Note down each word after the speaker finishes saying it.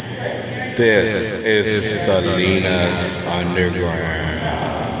This is Salinas Underground.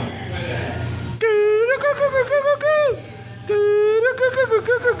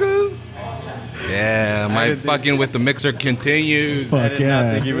 Yeah, my fucking with the mixer continues. Fuck yeah.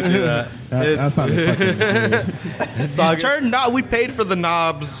 I think you would do that. That sounded fucking legit. It's Turn knob. We paid for the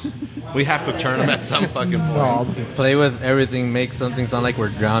knobs. We have to turn them at some fucking point. Play with everything, make something sound like we're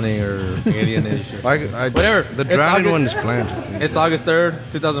drowning or alienish. Whatever. The drowning one is flange. It's August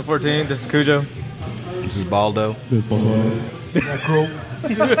 3rd, 2014. This is Cujo. This is Baldo. This Posole.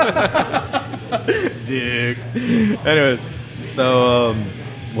 Dick. Anyways, so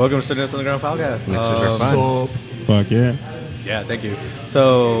welcome to Salinas Underground podcast. Mixers are fun. Fuck yeah. Yeah, thank you.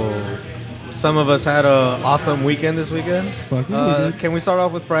 So, some of us had an awesome weekend this weekend. Fuck yeah, we did. Can we start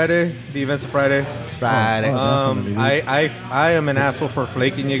off with Friday? The events of Friday. Definitely, dude. I am an asshole for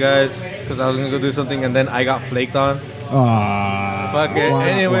flaking you guys because I was gonna go do something and then I got flaked on. Fuck it.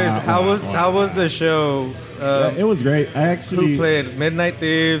 Anyways, how was the show? It was great. I actually Who played Midnight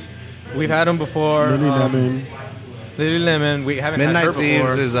Thieves? We've had them before. Lily Lemon. Lily Lemon. We haven't Midnight had her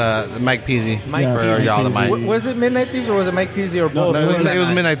before. Thieves is Mike Peasy. Mike Yeah, Peasy. y'all that might. Was it Midnight Thieves or was it Mike Peasy or both? No, It was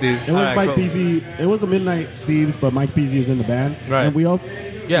Midnight. Midnight Thieves. It was Alright, Mike cool. Peasy. It was the Midnight Thieves, but Mike Peasy is in the band. Right. And we all.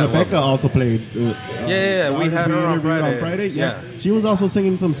 Yeah, Rebecca also played. Yeah, we had her on interviewed Friday. Yeah. She was also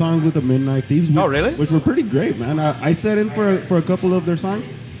singing some songs with the Midnight Thieves. Oh, really? Which were pretty great, man. I sat in for a couple of their songs,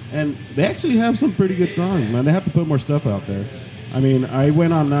 and they actually have some pretty good songs, man. They have to put more stuff out there. I mean, I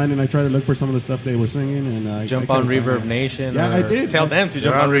went online and I tried to look for some of the stuff they were singing, and I Jump I on couldn't find Reverb it. Nation. Yeah, or I did. Tell them to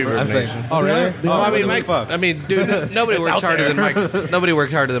jump They're on on Reverb. Reverb I'm saying. Nation. Oh, They really? are- they Oh, are. I mean, what Mike. the fuck? I mean, dude, nobody works out harder there. than Mike. Nobody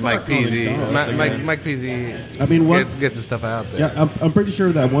works harder than Mike Peasy. Don't. Mike Peasy. I mean, what? Gets his stuff out there. Yeah, I'm pretty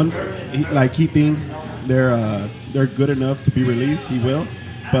sure that once he thinks they're good enough to be released, he will.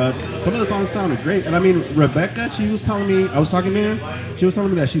 But some of the songs sounded great, and I mean, Rebecca, she was telling me, I was talking to her, she was telling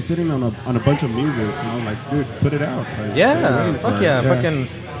me that she's sitting on a bunch of music, and I was like, dude, put it out. Like, Yeah, we're waiting fuck for it. yeah, fucking.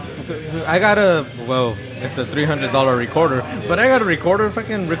 I got it's a $300 recorder, but I got a recorder,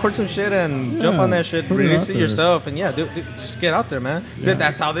 fucking record some shit and jump on that shit, put it release out it there. yourself, and yeah, dude, just get out there, man. Dude,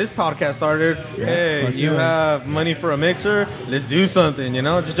 that's how this podcast started. Hey, fuck you yeah. have money for a mixer? Let's do something, you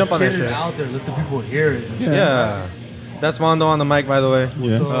know? Just jump on that Get it shit. out there, let the people hear it. Yeah. That's Mondo on the mic, by the way.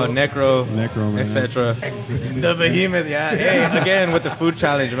 Yeah. Necro, Necro, man. etc. The behemoth, yeah. Hey, again with the food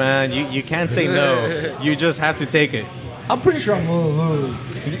challenge, man. You can't say no. You just have to take it. I'm pretty sure I'm going to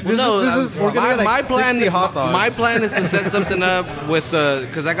lose. We're gonna get like 60 hot dogs. My plan is to set something up with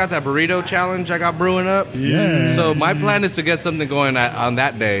because I got that burrito challenge I got brewing up. Yeah. So my plan is to get something going on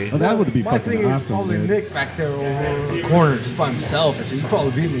that day. Oh, that would be My thing fucking is awesome, probably dude. Nick back there over the corner just by himself. And shit. He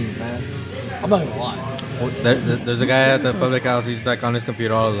probably beat me, man. I'm not going to lie. There's a guy at the public house. He's like on his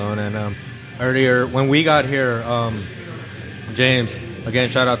computer all alone. And earlier when we got here, James. Again,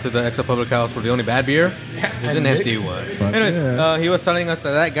 shout out to the Exo Public House for the only bad beer. There's an empty one. Fuck Anyways, yeah. he was telling us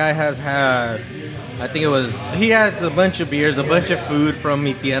that guy has had, I think he has a bunch of beers, a bunch of food from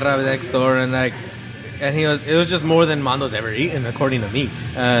Mi Tierra next door, and it was just more than Mondo's ever eaten, according to me.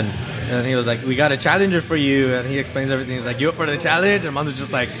 And he was like, we got a challenger for you, and he explains everything. He's like, you up for the challenge? And Mondo's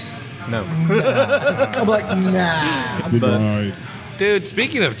just like, no. I'm like, nah. Did right. Dude,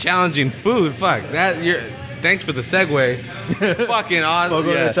 speaking of challenging food, thanks for the segue. Fucking awesome.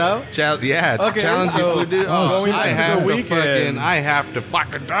 Fogo de Chao? Yeah, Okay, challenging so- food, dude. Oh, shit. I It's have the to weekend.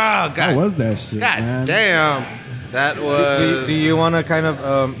 fucking. Oh, God. How was that shit, God man? damn. That was. Do you want to kind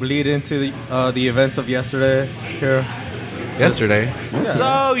of lead into the events of yesterday here? Yesterday.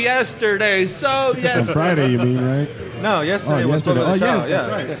 Yeah. Yesterday. On Friday, you mean, right? No, yesterday Oh, was yesterday. Fogo de Oh, Chao, yes, that's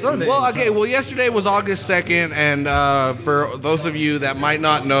yeah. right. Sunday. Well, okay. Well, yesterday was August 2nd, and for those of you that might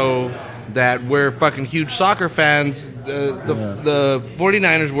not know that we're fucking huge soccer fans, the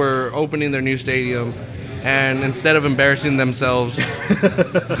 49ers were opening their new stadium, and instead of embarrassing themselves,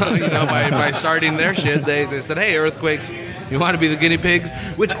 by starting their shit, they said, "Hey, Earthquakes, you want to be the guinea pigs?"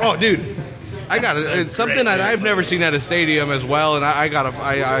 Which, oh, dude. It's something that I've never seen at a stadium as well, and I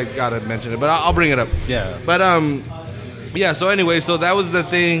gotta mention it, but I'll bring it up. Yeah. But yeah. So anyway, so that was the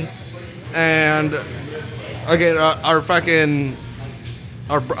thing, and again, our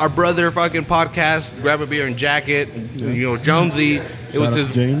brother fucking podcast, Grab a Beer and Jacket, Jonesy. Shout out to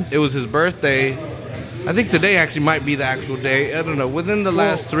James. It was his birthday. I think today actually might be the actual day. I don't know. Within the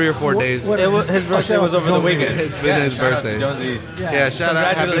last 3 or 4 days. His birthday was over the weekend. It's been his shout out birthday. to Jonesy. Yeah, shout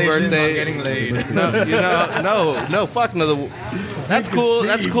out, happy Congratulations birthday. on getting laid. No, fuck no. That's cool.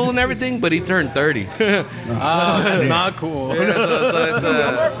 That's cool and everything, but he turned 30. That's not cool. Yeah, so it's,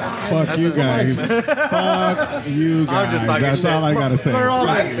 Fuck you guys. Fuck you I'm guys. just talking That's shit. all I gotta say. We're all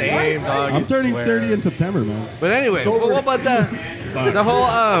the same, dog. I'm you turning swear. 30 in September, man. but anyway, what about that? The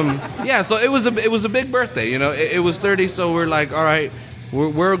whole so it was a big birthday, you know. It was 30, so we're like, all right,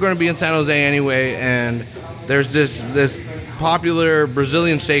 we're going to be in San Jose anyway, and there's this popular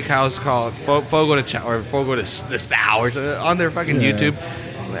Brazilian steakhouse called Fogo de Chao or Fogo de Sal on their fucking YouTube.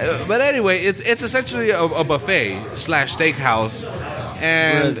 But anyway, it's essentially a buffet / steakhouse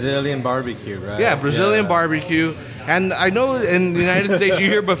and Brazilian barbecue, right? Yeah, Brazilian barbecue. And I know in the United States you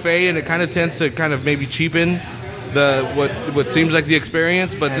hear buffet and it kind of tends to kind of maybe cheapen what seems like the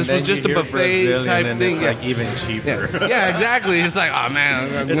experience, but And this was just a buffet Brazilian type and thing. It's like even cheaper. Yeah, exactly. It's like, oh man,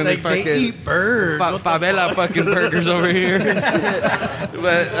 I'm It's gonna like fucking they eat birds. favela fucking burgers over here.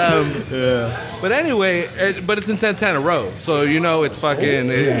 But anyway, but it's in Santana Row, so you know it's fucking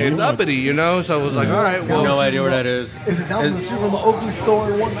it's uppity, you know. So I was like, all right, well, No idea where that is. Is it down the street from the Oakley store?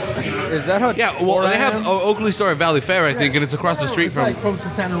 Is that how? yeah. Well, they have Oakley store at Valley Fair, I think, and it's across the street It's from. like from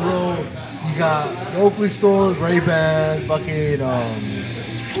Santana Row. You got the Oakley store, Ray-Ban, fucking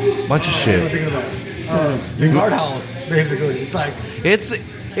Bunch of what am I shit. thinking about? The guardhouse, basically. It's like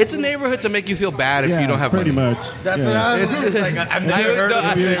It's a neighborhood to make you feel bad if you don't have pretty money. much. That's what I was It's like, I've never heard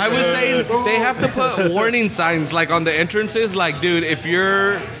of it. I was saying they have to put warning signs like on the entrances, like, dude, if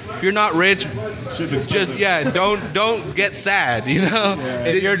you're not rich, Shit's expensive. just don't get sad, you know.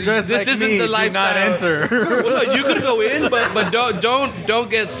 If you're dressed This like isn't me, the do not lifestyle. enter. Well, no, you could go in, but don't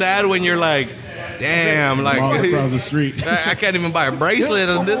get sad when you're like, damn, like Malls across the street. I can't even buy a bracelet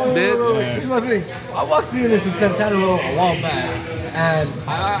on this bitch. Here's my thing. I walked into Santana Row a while back, and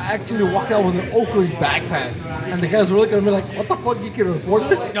I actually walked out with an Oakley backpack. And the guys were looking at me like, what the fuck, you can afford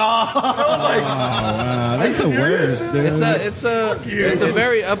this? I was like, Wow, that's the worst, dude. It's a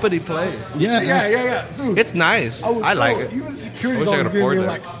very uppity place. yeah. Dude. It's nice. I like it. Even security I wish I guard could was giving afford me that.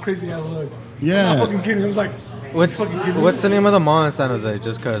 like crazy ass looks. Yeah. I'm not fucking kidding. I was like, What's the name of the mall in San Jose?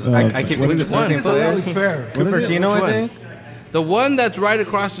 Just because I keep what thinking is it's it? the same it's not really place. fair. What is it? Cupertino, Which I one? think. The one that's right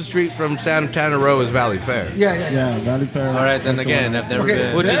across the street from Santana Row is Valley Fair, Yeah, Valley Fair. All right, then That's the again, one. I've never Okay,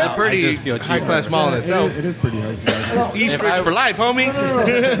 been. which is a I pretty just feel cheap. high-class mall in Yeah, itself. it is pretty hard. East If Ridge I- for life, homie.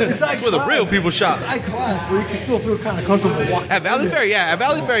 It's That's where the class. real people shop. It's high class, but you can still feel kind of comfortable walking. At Valley Fair, yeah. At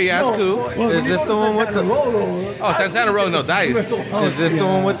Valley Fair, yeah, that's cool. Is this the one with the? Oh, Santana Row, no dice. Is this the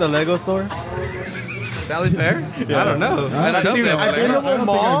one with the Lego store? Valley Fair? I don't know. I don't know. Dude, I've been to I don't the think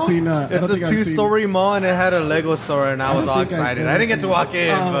mall. I've seen, I It's don't a think I've seen- two-story mall, and it had a Lego store, and I was all think I've excited. ever I didn't get to seen walk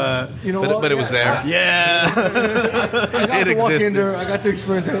in, but You know what? But it was there. yeah. I got It to walk in existed. there. I got to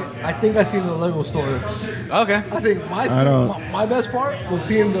experience it. I think I seen the Lego store. Okay. I think I don't- my best part was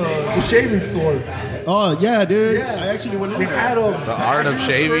seeing the shaving store. Oh, yeah, dude. Yeah. I actually went in They there. had a The art of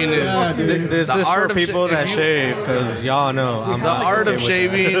shaving is... Yeah, dude. This The is art for of people sha- that if you- shave, because y'all know I'm The not art okay of with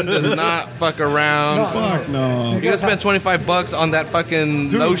shaving does not fuck around. Fuck no. You can spend $25 on that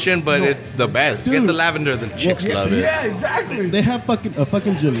fucking lotion, but it's the best. Get Dude. the lavender, the chicks love it. Yeah, exactly. They have a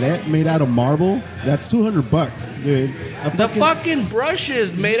fucking Gillette made out of marble. That's $200, dude. The fucking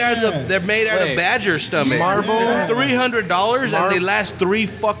brushes made out of they're made out Wait. of badger stomach. Marble? $300 and they last 3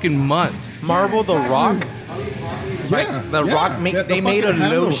 fucking months. Marble the Rock. Yeah, The yeah. Rock they made a fucking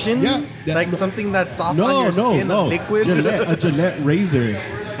handle. lotion, Yeah, that- like something that's soft No, on your no, skin, no. a liquid. A Gillette razor.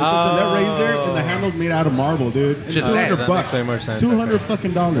 It's a Gillette razor, and the handle's made out of marble, dude. It's Gillette, $200 that bucks. makes way more sense. $200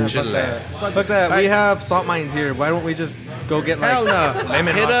 fucking dollars. Gillette. Fuck that. We have salt mines here. Why don't we just go get like Hell no!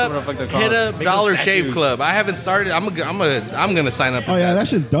 lemon Hit rocks, up, whatever the fuck they're called. hit up Make them Dollar Shave statues. Club. I haven't started. I'm gonna sign up. Oh yeah, that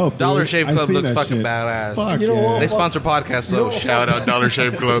shit's dope. Dollar dude. Shave I've Club seen looks that fucking shit. badass. Fuck You know yeah. what? They sponsor podcasts, so shout out Dollar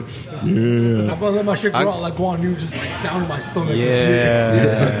Shave Club. Yeah. I'm gonna let my shit go out like Guan Yu, just like down my stomach.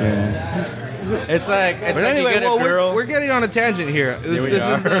 Yeah. Okay. It's like But anyway, you get a girl. we're getting on a tangent here. This, we this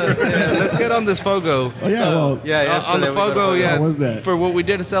are. is the, let's get on this Fogo. Oh yeah. Well, yeah, On yesterday the we got a Fogo, photo. yeah. How was that? For what we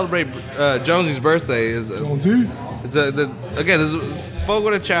did to celebrate Jonesy's birthday is Jonesy? it's again it's Fogo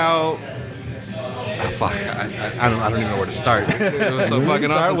de Chao. Fuck, I don't even know where to start. It was so fucking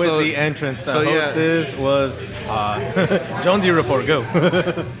Start awesome. with So- the entrance. The so, yeah. hostess was Jonesy report. Go,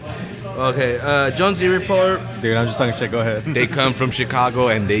 okay, Jonesy report. dude. I'm just talking shit. Go ahead. They come from Chicago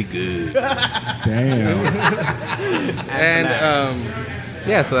and they good. damn. And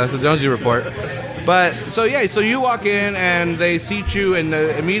yeah, so that's the Jonesy report. But so yeah, so you walk in and they seat you, and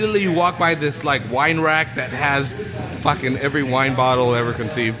immediately you walk by this like wine rack that has fucking every wine bottle ever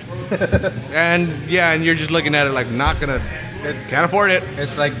conceived. And yeah, and you're just looking at it like not gonna, can't afford it.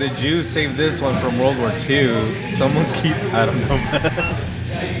 It's like the Jews saved this one from World War II. Someone keeps. I don't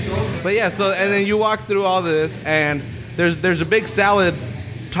know. But yeah, so and then you walk through all this, and there's a big salad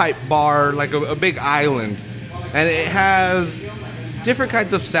type bar, like a big island, and it has different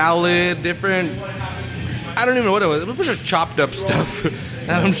kinds of salad, different. I don't even know what it was. It was a bunch of chopped up stuff. And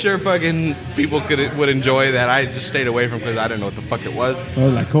And I'm sure fucking people would enjoy that. I just stayed away from because I didn't know what the fuck it was. So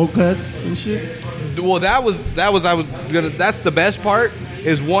like cold cuts and shit. Well, that's the best part.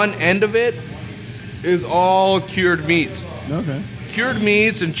 Is one end of it is all cured meat. Okay. Cured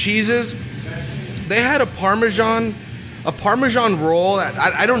meats and cheeses. They had a Parmesan roll.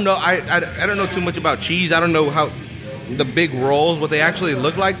 I don't know. I don't know too much about cheese. I don't know how the big rolls, what they actually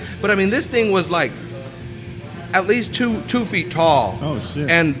look like. But I mean, this thing was like at least 2 feet tall. Oh shit.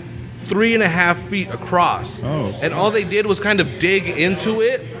 And 3.5 feet across. Oh. And all they did was kind of dig into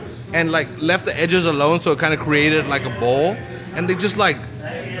it and like left the edges alone, so it kind of created like a bowl. And they just like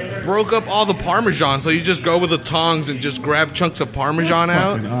broke up all the Parmesan, so you just go with the tongs and just grab chunks of Parmesan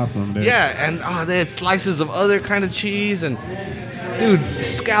out. Fucking awesome, dude. Yeah, and they had slices of other kind of cheese and, dude,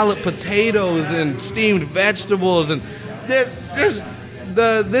 scalloped potatoes and steamed vegetables, and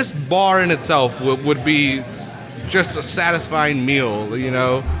this bar in itself would be just a satisfying meal, you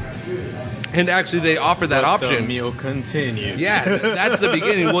know. And actually, they offer that option. The meal continues. Yeah, that's the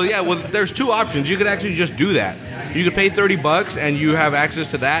beginning. Well, there's 2 options. You could actually just do that. You could pay $30 and you have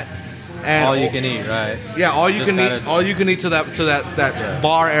access to that. And all you can eat, right? Yeah, all you can eat to that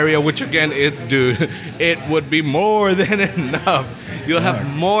bar area. Which again, it would be more than enough. You'll have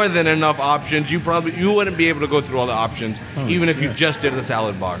more than enough options. You wouldn't be able to go through all the options, even if you just did the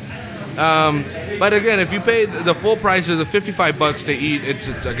salad bar. But again, if you pay the full price is $55 to eat, it's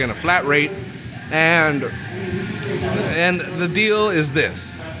again a flat rate, and the deal is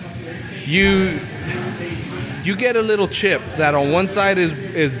this: you get a little chip that on one side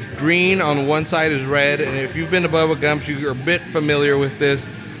is green, on one side is red, and if you've been to Bubba Gump's, you're a bit familiar with this.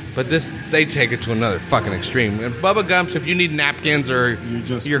 But they take it to another fucking extreme. And Bubba Gump's, if you need napkins or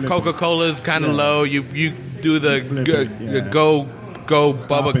your Coca-Cola's kind of low, you do the go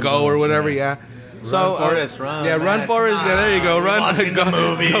Bubba Go or whatever, yeah. Run, Forrest, run. Yeah, run, Forrest, go. There you go. Run,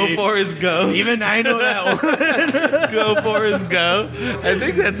 go, Forrest, go. Even I know that one. Go, Forrest, go. I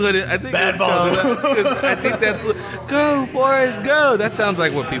think that's what it. I think Bad that's Baldo. I think that's go, Forrest, go. That sounds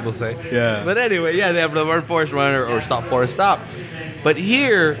like what people say. Yeah. But anyway, yeah, they have the run, Forrest, run, or stop, Forrest, stop. But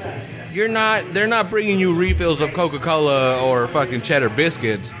here, they're not bringing you refills of Coca-Cola or fucking cheddar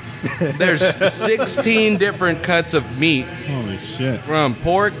biscuits. There's 16 different cuts of meat. Holy shit. From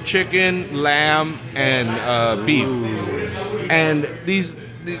pork, chicken, lamb, and beef. And these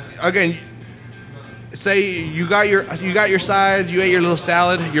again, say you got your sides, you ate your little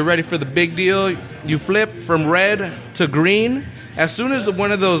salad, you're ready for the big deal. You flip from red to green. As soon as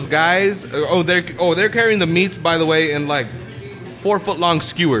one of those guys, they're carrying the meats, by the way, in like 4-foot-long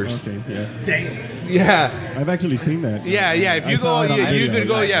skewers. Okay, yeah. Damn. Yeah. I've actually seen that. Yeah. If you go, you could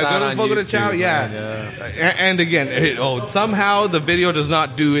go. Yeah, go to Fogo de Chao. Yeah. And again, somehow the video does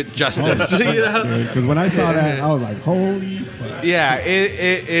not do it justice. Because when I saw that, I was like, "Holy fuck!" Yeah,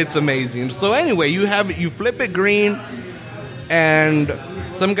 it's amazing. So anyway, you flip it green, and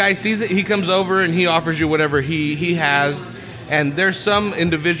some guy sees it. He comes over and he offers you whatever he has. And there's some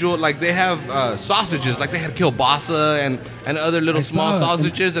individual, like they have sausages, like they had kielbasa and other little small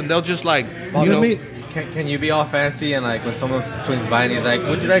sausages, and they'll just like, Can you be all fancy and like when someone swings by and he's like,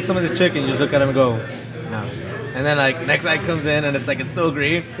 "Would you like some of the chicken?" You just look at him and go, "No." And then like next guy comes in and it's like it's still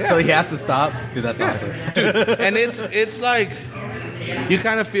green, so he has to stop. Dude, that's awesome. Dude, and it's like you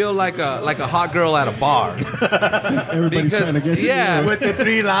kind of feel like a hot girl at a bar. Everybody's trying to get to you. With the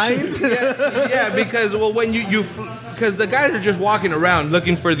 3 lines. Yeah, because when because the guys are just walking around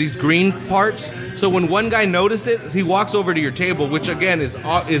looking for these green parts. So when one guy notices it, he walks over to your table, which again is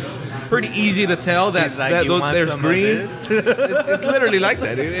pretty easy to tell that, like, there's green. It's literally like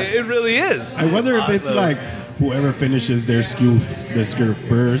that. It really is. I wonder if it's like whoever finishes their skewer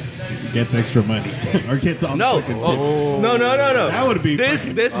first gets extra money or gets all No. the fucking No. That would be this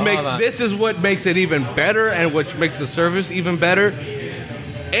is what makes it even better, and which makes the service even better.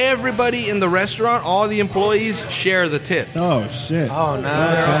 Everybody in the restaurant, all the employees share the tips. Oh shit! Oh no!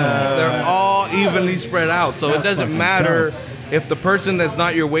 They're all evenly spread out, so it doesn't matter if the person that's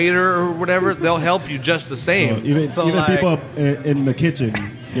not your waiter or whatever, they'll help you just the same. So even like, people in the kitchen.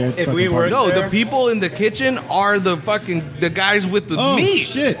 If we were the people in the kitchen are the guys with the meat. Oh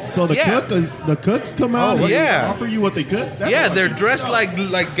shit! So the cooks come out and offer you what they cook. That's they're dressed like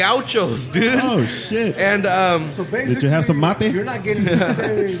gauchos, dude. Oh shit! And So basically, did you have some mate? You're not getting the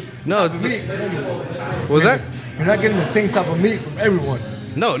same type of meat from everyone. What's that? You're not getting the same type of meat from everyone.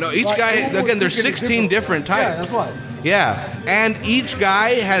 No. Each guy again. There's 16 different types. Yeah, that's why. Yeah, and each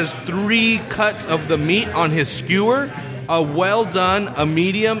guy has 3 cuts of the meat on his skewer. a well done, a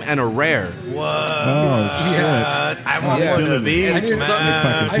medium, and a rare. What? Oh, shit. I want you're one killing of me. these, I need You're man.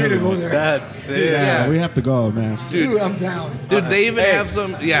 fucking I need to killing go me. there. That's sick. Yeah, we have to go, man. Dude, I'm down. Dude, they even Hey. have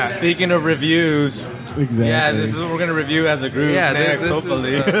some. Yeah. Speaking of reviews, Exactly. yeah, this is what we're gonna review as a group Yeah, next, this is,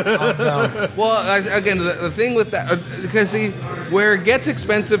 hopefully. I'm down. Well, again, the thing with that, because see, where it gets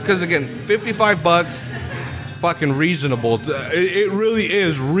expensive, because again, $55, fucking reasonable. It really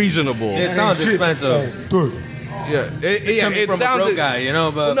is reasonable. It sounds expensive. Dude. Yeah, Coming it from sounds. a broke guy, you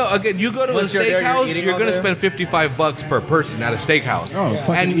know, but No, again, you go to a once you're there, you're steakhouse, eating you're all going to day. spend $55 per person at a steakhouse. Oh,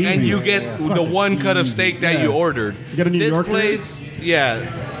 fucking and easy. you get the Fucking one cut of easy. steak that Yeah. you ordered. You got a New this Yorker? place, yeah.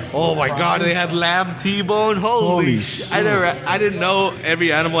 Oh my God, they had lamb T-bone. Holy Holy shit! shit. I didn't know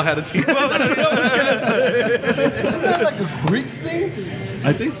every animal had a T-bone. Isn't that like a Greek thing?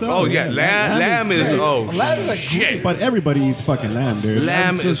 I think so. Oh yeah, lamb is great. Lamb is like shit. But everybody eats fucking lamb, dude.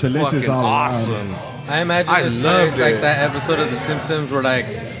 Lamb Lamb's is just delicious fucking all around. awesome. I imagine I this love place it. like that episode of The Simpsons where like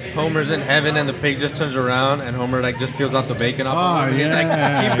Homer's in heaven and the pig just turns around and Homer like just peels out the bacon off. Oh, of him. He's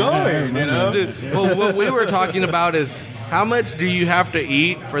yeah. like, keep going, you know. Dude, well, what we were talking about is how much do you have to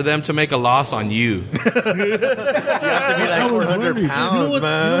eat for them to make a loss on you? You have to be like I was 400 wondering. pounds, You know what?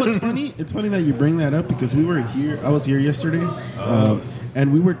 man. You know what's funny? It's funny that you bring that up because we were here. I was here yesterday,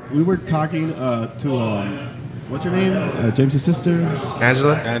 and we were talking to what's your name? James's sister.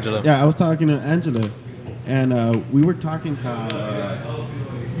 Angela? Angela. Yeah, I was talking to Angela, and we were talking how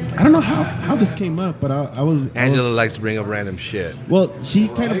I don't know how this came up, but I was Angela likes to bring up random shit. Well, she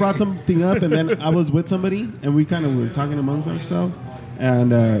kind of brought something up, and then I was with somebody, and we kind of were talking amongst ourselves,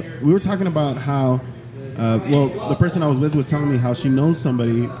 and we were talking about how, well, the person I was with was telling me how she knows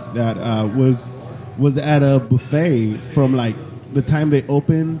somebody that was at a buffet from like the time they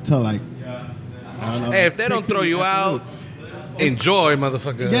opened till like, I don't know. Hey, like if they don't 6 in throw the you out, afternoon. enjoy,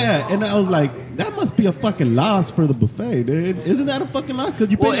 motherfucker. Yeah, and I was like, that must be a fucking loss for the buffet, dude. Isn't that a fucking loss?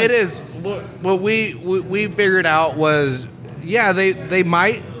 Because you pay Well, like- it is. What we figured out was, yeah, they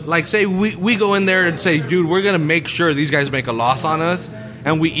might like say we go in there and say, dude, we're gonna make sure these guys make a loss on us,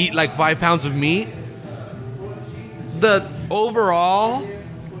 and we eat like 5 pounds of meat. The overall,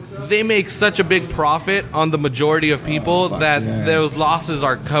 they make such a big profit on the majority of people fuck that yeah. those losses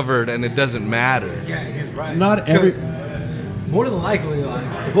are covered, and it doesn't matter. Yeah, he's right. Not every. More than likely,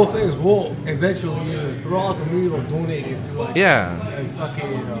 like the buffets will eventually either throw out the meat or donate it to like Yeah. a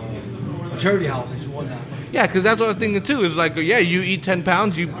fucking a charity house and whatnot. Yeah, because that's what I was thinking too. Is like, yeah, you eat 10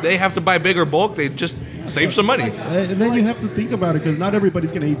 pounds, they have to buy bigger bulk. They just save some money. And then you have to think about it because not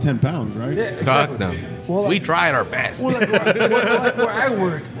everybody's gonna eat 10 pounds, right? Yeah, Fuck exactly. no. Well, We like, tried our best. well, like where I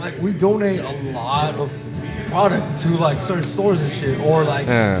work, like we donate a lot of product to like certain stores and shit, or like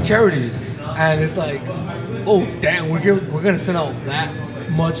Yeah. charities, and it's like, oh damn, we're gonna send out that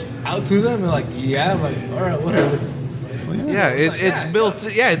much out to them. And like, yeah, I'm like, all right, whatever. Yeah, it's built.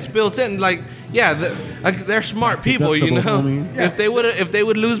 Yeah, it's built in. Like, yeah, they're smart Tax people. You deductible, know, homie. if they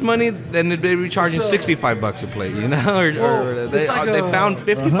would lose money, then they'd be charging So- $65 a plate. You know, or Well, they, it's like they a- found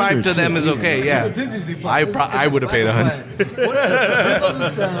 55 to 100 them is shit, okay. easy. Yeah, It's a contingency plan. I It's I would have paid backup 100. plan. What if this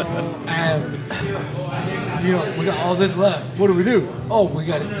doesn't sell, and you know we got all this left? What do we do? Oh, we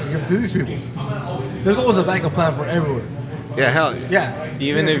got to give it to these people. There's always a backup plan for everywhere. Yeah, hell. Yeah,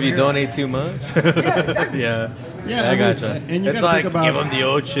 Even if you donate too much. Yeah. Yeah, I I mean, gotcha. and you it's gotta like, think about- give them the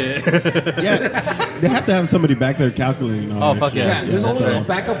old shit. Yeah, they have to have somebody back there calculating all Oh, that fuck shit. yeah. yeah. There's always so- a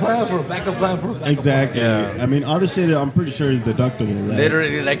backup plan for a backup plan for a backup Exactly. Yeah. I mean, all this shit I'm pretty sure is deductible, right?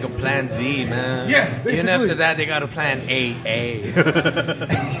 Literally like a plan Z, man. Yeah, Even basically. after that, they got a plan AA.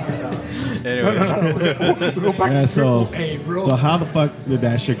 Anyways. plan. We go back Yeah, to so triple A, bro. so how the fuck did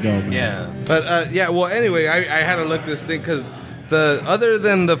that shit go, man? Yeah. But yeah, well, anyway, I had to look this thing because the other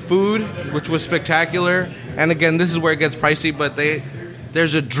than the food, which was spectacular, and again, this is where it gets pricey. But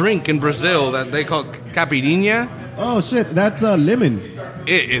there's a drink in Brazil that they call caipirinha. Oh shit, that's lemon.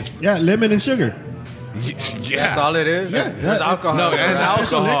 It is, Yeah, lemon and sugar. yeah. That's all it is? Yeah, There's yeah, alcohol. no, There's it's a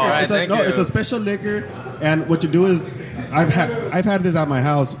special alcohol. liquor. Right, It's a, thank no, you. it's a special liquor, and what you do is, I've had this at my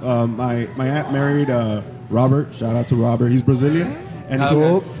house. My aunt married Robert. Shout out to Robert. He's Brazilian, and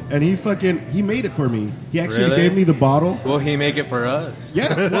he made it for me. He actually Really? gave me the bottle. Will he make it for us?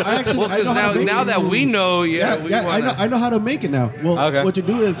 Yeah, well, I actually Well, I know how to make now it. that we know, yeah, we I wanna- know. I know how to make it now. Well, Okay. what you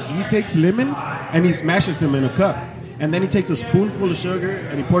do is he takes lemon and he smashes them in a cup, and then he takes a spoonful of sugar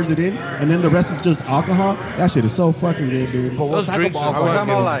and he pours it in, and then the rest is just alcohol. That shit is so fucking good, dude. Those drinks are Are we talking fucking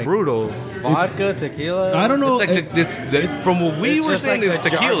about, like- brutal. Vodka, tequila? I don't know. It's like from what we It's were just saying, like it's a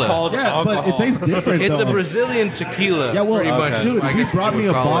jar tequila. called Yeah, but it alcohol. tastes different. It's though. a Brazilian tequila. Yeah, well, pretty much. dude, I he guess brought you me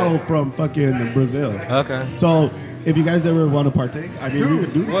would a call it. bottle from fucking Brazil. Okay. So if you guys ever want to partake, I mean, we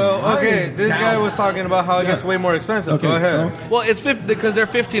could do this. Well, okay, this guy was talking about how it Yeah. gets way more expensive. Okay, Go ahead. so- Well, it's because they're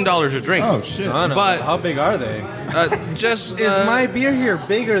 $15 a drink. Oh shit! Son of- But- how big are they? Just Is my beer here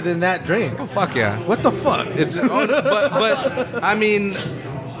bigger than that drink? fuck yeah. What the fuck? It's, but I mean,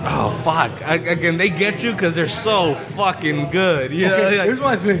 oh fuck! Again, they get you because they're so fucking good. You know, Okay, like- here's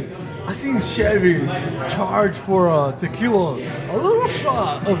my thing. I seen Chevy charge for tequila a little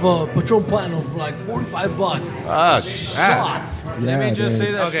shot of Patron Platinum for like $45. Shots. Let me just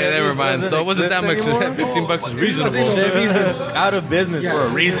say that. Okay, Chevy's never mind. doesn't So it wasn't that much. exist anymore. 15 bucks is reasonable. Chevy's is out of business for a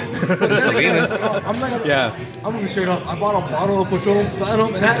reason. Salinas. I'm not gonna. Yeah. I'm gonna be straight up. I bought a bottle of Patron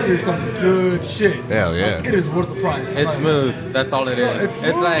Platinum, and that is some good shit. Hell yeah. Like, it is worth the price. It's Like, smooth. That's all it is. it's It's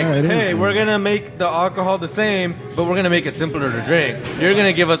smooth. like, Yeah, it is hey, smooth. we're gonna make the alcohol the same, but we're gonna make it simpler to drink. You're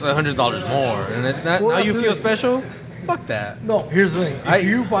gonna give us $100 more, and Well, now that's you the feel thing. special. Fuck that. No, here's the thing. If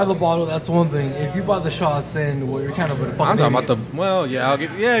you buy the bottle, that's one thing. If you buy the shots, then well, you're kind of a fucking I'm talking idiot. about the well, yeah. I'll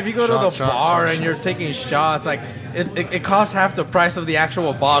give, yeah, if you go to the bar and you're taking shots, like it costs half the price of the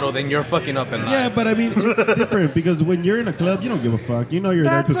actual bottle, then you're fucking up in line. Yeah, but I mean, it's different because when you're in a club, you don't give a fuck. You know you're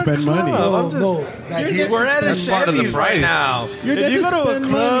That's there to spend a club. money. I'm just- No, You're there We're to at a spend part of the Chevy's price. right now. You're if there you to go to a spend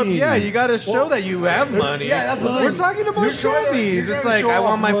club, money. yeah, you got to show that you have money. Yeah, that's the thing. We're talking about You're trying to- Chevy's. you're It's trying like to show I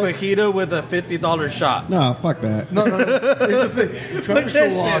want off my money. fajita with a $50 shot. No, fuck that. No. Here's the thing. You're trying to Fuck show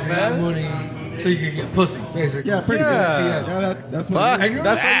that off shit, you got man. money so you can get pussy, basically. Yeah, pretty Yeah. good. Yeah, that's what Fuck. it is.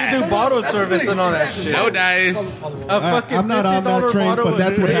 That's why you do bottle That's the service thing. and all that Exactly. shit. No dice. A fucking I'm not on that $50 train, bottle but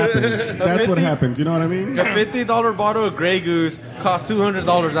that's what of- happens. a That's what 50 happens. You know what I mean? A $50 bottle of Grey Goose costs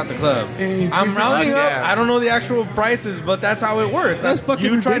 $200 at the club. I'm rounding up. Yeah. I don't know the actual prices, but that's how it works. That's fucking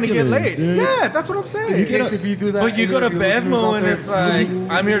you trying to get ridiculous, laid. dude. Yeah, that's what I'm saying. You get a- If you do that, But you and go to your listeners Bevmo out and there- it's like,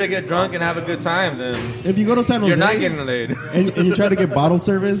 I'm here to get drunk and have a good time, then If you go to San Jose you're not getting laid. and you try to get bottle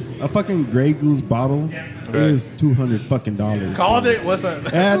service, a fucking Grey Goose bottle is $200 fucking dollars. Called it. What's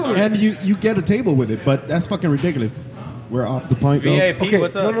up? And you get a table with it, but that's fucking ridiculous. We're off the point though. VIP, Okay,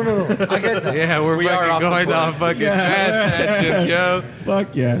 what's up? No. I get that. Yeah, We are fucking off the going point. off fucking Yeah. fast tangent, Joe. Fuck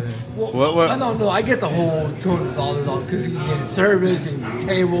yeah. Well, What- No, I get the whole $200 because you get service and your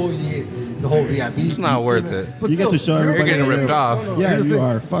table, you get the whole VIP. It's not worth it. But You get to still, show you're everybody getting that ripped you're- off. Yeah, Here's the you thing.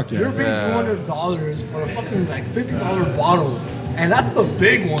 are. Fuck You're yeah. paying $200 for a fucking like $50 bottle, and that's the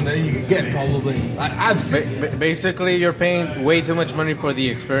big one that you can get probably. I've seen. Basically, you're paying way too much money for the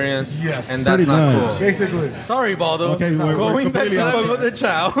experience. Yes. And that's Pretty not much. cool. Basically, Sorry, Baldo. Okay, we're Going back to completely off Fogo de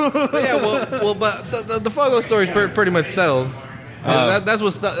Chao. But yeah, but the Fogo story is pretty much settled. That's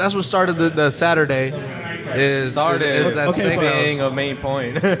what started the Saturday. Is Started is that Okay, but- steakhouse. being a main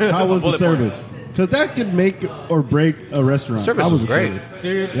point. How was the Bullet point. service? Because that could make or break a restaurant. Service How was was the great. service?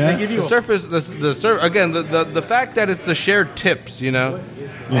 Dude, Yeah. they give you The a surface, again, the fact that it's the shared tips, you know,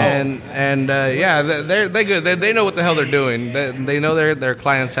 and yeah, they good. They know what the hell they're doing. They know their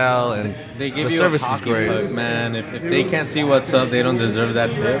clientele, and They give the you a service is hockey great. puck, man. If they can't see what's up, they don't deserve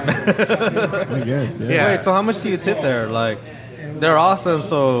that tip. I guess. Yeah. Yeah. Wait, so how much do you tip there? Like, they're awesome.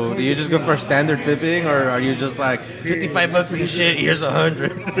 So do you just go for standard tipping, or are you just like $55 and shit? Here's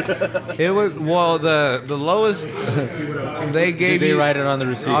 100. It was the lowest they gave Did they you write it on the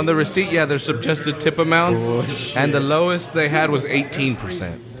receipt? on the receipt. Yeah, their suggested tip amounts, and the lowest they had was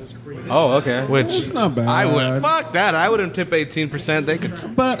 18%. Oh, okay. Which It's not bad. I would fuck that. I wouldn't tip 18%. They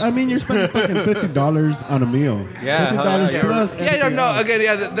could. But I mean, you're spending fucking $50 on a meal. Yeah, $50 yeah. plus. Yeah, everything no. else. Again,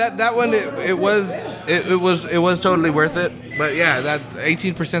 yeah. That one it was totally worth it. But yeah, that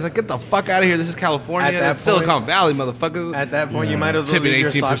 18%. Like, get the fuck out of here. This is California. At that That's Silicon point- Valley, motherfuckers. At that point, you might as well Tipping leave your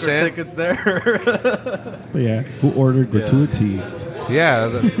soccer 18%. tickets there. But yeah, who ordered gratuity? Yeah,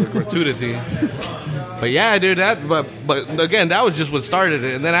 the gratuity. But yeah, dude, but again, that was just what started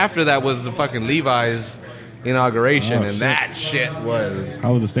it, and then after that was the fucking Levi's inauguration, Oh, and shit. that shit was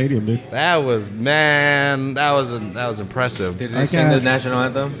How was the stadium, dude? that was impressive. Did I they sing can't- the national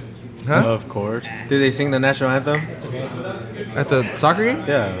anthem? Huh? Of course. Did they sing the national anthem? At the soccer game,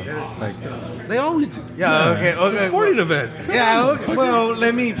 Yeah. Like, they always do. yeah. Okay. Sporting event. Yeah, okay. Well,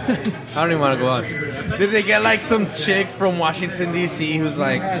 let me. I don't even want to go on. Did they get like some chick from Washington D.C. who's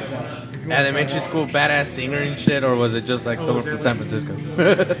like elementary school badass singer and shit, or was it just like someone from San Francisco?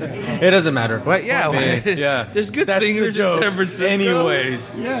 It doesn't matter. But yeah, Yeah. There's good That's the singers in joke. San Francisco.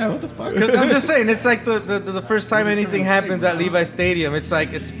 Anyways. Yeah, what the fuck? Because I'm just saying, it's like the first time anything happens at Levi Stadium, it's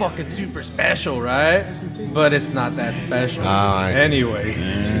like, it's fucking super special, right? But it's not that special. Anyways.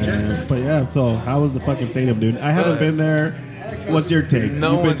 But yeah, so how was the fucking stadium, dude? I haven't been there. What's your take?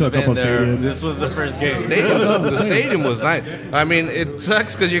 No You've been one's to a couple been there. stadiums. This was the first game. The stadium was nice. I mean, it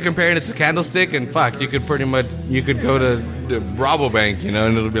sucks because you're comparing it to Candlestick, and fuck, you could go to the Rabobank, you know,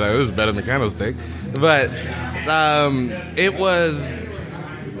 and it'll be like, this is better than Candlestick. But It was.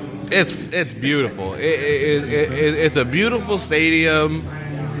 It's beautiful. It's a beautiful stadium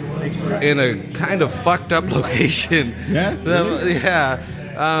in a kind of fucked up location. Yeah, really? Yeah.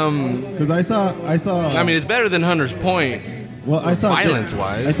 Because I saw. I mean, it's better than Hunter's Point. Well, I saw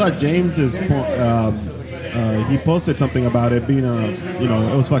violence-wise. I saw James's point. He posted something about it being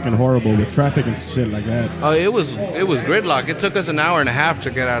it was fucking horrible with traffic and shit like that. Oh, it was gridlock. It took us an hour and a half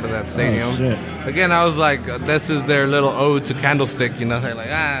to get out of that stadium. Oh, shit. Again, I was like, this is their little ode to Candlestick. You know, they're like,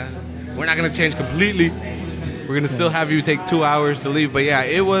 we're not gonna change completely. We're gonna still have you take 2 hours to leave. But yeah,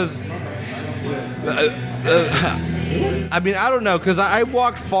 it was. I mean, I don't know, because I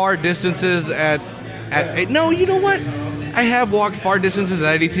walked far distances at. No, you know what? I have walked far distances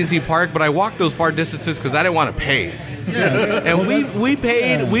at AT&T Park, but I walked those far distances because I didn't want to pay. Yeah. And we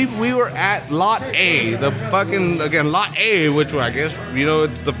paid. Yeah. We were at Lot A, the fucking Lot A, which I guess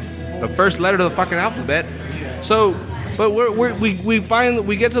it's the first letter of the fucking alphabet. So, but we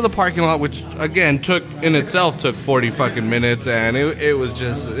get to the parking lot, which again took 40 fucking minutes, and it was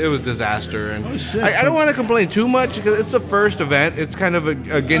disaster. And I don't want to complain too much because it's the first event. It's kind of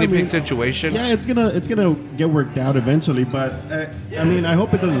a guinea pig situation. Yeah, it's gonna get worked out eventually, but I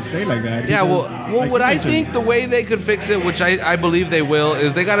hope it doesn't stay like that. Yeah, because, well, what I think the way they could fix it, which I believe they will,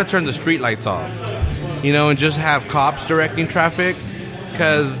 is they got to turn the street lights off, and just have cops directing traffic.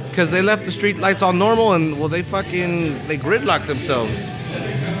 Because they left the street lights on normal, and they gridlocked themselves,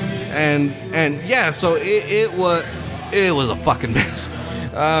 and yeah, so it was a fucking mess.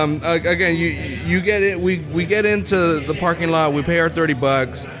 Again, you get it. We get into the parking lot. We pay our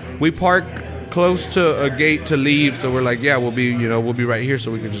 $30. We park close to a gate to leave, so we're like, yeah, we'll be right here, so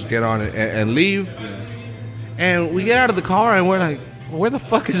we can just get on it and leave. And we get out of the car, and we're like, where the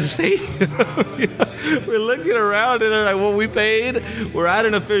fuck is the stadium? We're looking around and they're like, well, we paid. We're at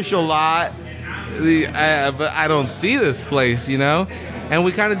an official lot. But I don't see this place, And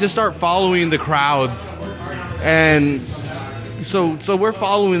we kind of just start following the crowds. And so we're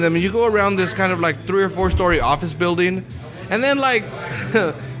following them. And you go around this kind of like 3 or 4 story office building. And then like...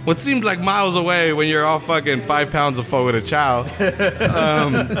 what seemed like miles away when you're all fucking 5 pounds of pho and a chow.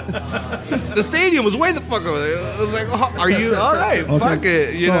 The stadium was way the fuck over there. I was like, oh, are you all right? Okay. Fuck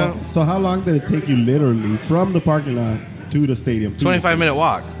it, So how long did it take you literally from the parking lot to the stadium? 25-minute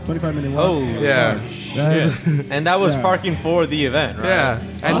walk. 25-minute walk. Oh, yeah. Yes. And that was parking for the event, right? Yeah.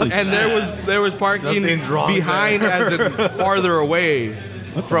 And there was parking behind as in farther away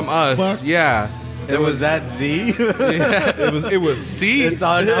from us. Fuck? Yeah. It was that Z. Yeah, it was C. It's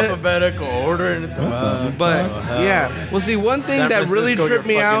on alphabetical order, and it's yeah. Well, see, one thing that really tripped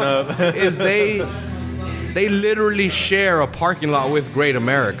me out is they literally share a parking lot with Great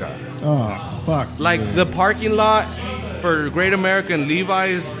America. Oh fuck! Like the parking lot for Great America and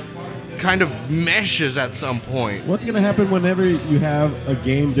Levi's kind of meshes at some point. What's gonna happen whenever you have a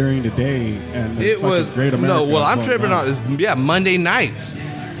game during the day and it's Great America? No, well, I'm tripping out. Yeah, Monday nights.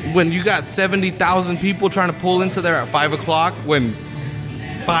 When you got 70,000 people trying to pull into there at 5 o'clock, when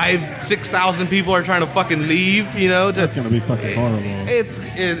 6,000 people are trying to fucking leave, that's gonna be fucking horrible.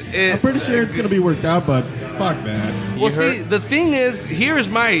 I'm pretty sure it's gonna be worked out, but fuck that. Well, see, the thing is, here's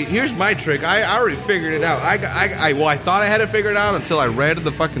my trick. I already figured it out. I thought I had it figured out until I read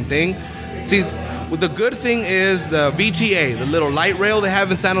the fucking thing. See, the good thing is the VTA, the little light rail they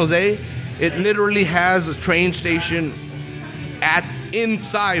have in San Jose. It literally has a train station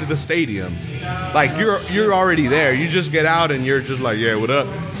inside the stadium. Like you're already there. You just get out and you're just like, yeah, what up?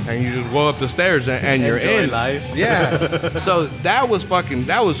 And you just go up the stairs and you're in life. Yeah. So that was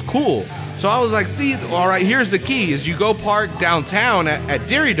cool. So I was like, see, all right, here's the key: is you go park downtown at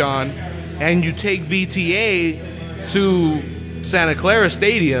Diridon, and you take VTA to Santa Clara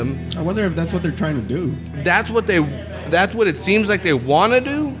Stadium. I wonder if that's what they're trying to do. That's what it seems like they want to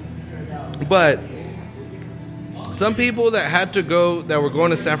do, but. Some people that were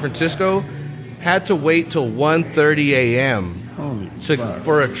going to San Francisco had to wait till 1:30 a.m.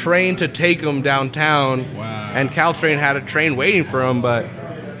 for a train to take them downtown. Wow. And Caltrain had a train waiting for them, but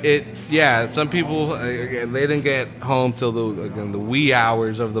some people, they didn't get home till the wee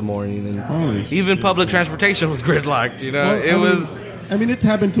hours of the morning. And even public transportation was gridlocked, it's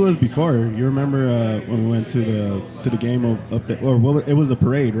happened to us before. You remember when we went to the game up there, it was a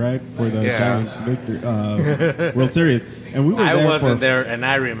parade, right, for the Giants World Series, and we were there. I wasn't there, and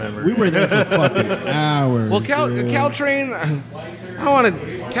I remember we were there for fucking hours. Well, Caltrain,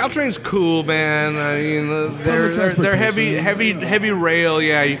 Caltrain's cool, man. I mean, they're heavy rail.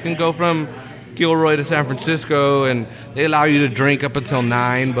 Yeah, you can go from Gilroy to San Francisco, and they allow you to drink up until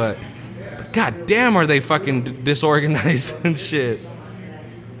 9, but god damn, are they fucking disorganized and shit.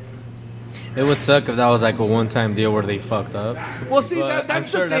 It would suck if that was like a one-time deal where they fucked up. Well, see, But that's I'm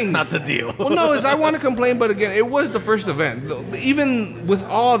sure the thing. that's not the deal. Well, no, is I want to complain, but again, it was the first event. Even with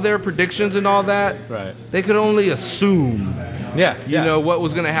all their predictions and all that, Right. they could only assume, Yeah, you know, what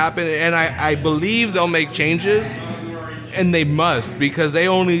was going to happen. And I believe they'll make changes, and they must, because they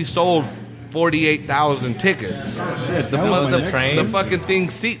only sold 48,000 tickets. Shit, that was my next train. The fucking thing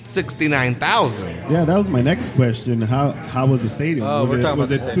seats 69,000. Yeah, that was my next question. How was the stadium? Oh, was we're it talking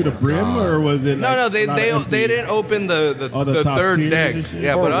was about it the to the brim or was it? No, like, they a lot of empty- they didn't open the top third tiers deck. and shit?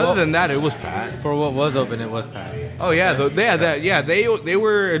 Yeah, but Or other what? than that, it was packed. For what was open, it was packed. Oh yeah, they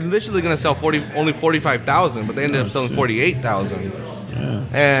were initially going to sell only 45,000, but they ended up selling shit. 48,000.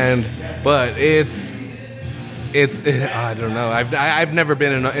 Yeah. But it's I don't know. I've never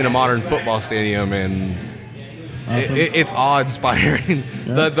been in a modern football stadium, and Awesome. it's awe-inspiring.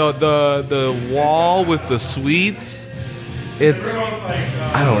 Yeah. The wall with the suites. It's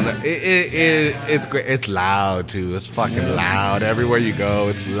I don't know. It's great. It's loud too. It's fucking loud everywhere you go.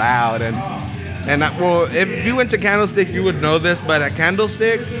 It's loud well, if you went to Candlestick, you would know this. But at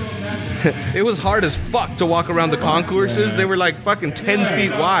Candlestick, it was hard as fuck to walk around the concourses. Yeah. They were like fucking 10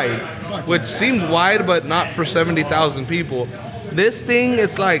 feet wide, which seems wide, but not for 70,000 people. This thing,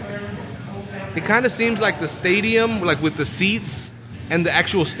 it's like, it kind of seems like the stadium, like with the seats and the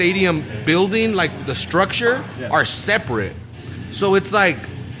actual stadium building, like the structure, are separate. So it's like,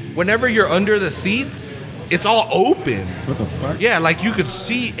 whenever you're under the seats, it's all open. What the fuck? Yeah, like you could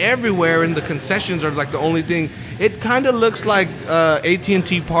see everywhere, and the concessions are like the only thing. It kind of looks like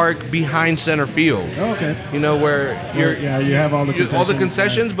AT&T Park behind center field. Oh, okay. You know, where you're You have all the concessions. all the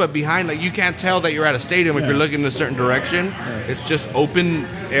concessions, but behind, like, you can't tell that you're at a stadium if Yeah. you're looking in a certain direction. It's just open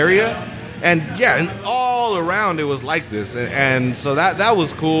area, and yeah, and all around it was like this, and so that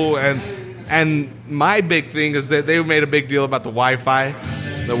was cool. And my big thing is that they made a big deal about the Wi-Fi.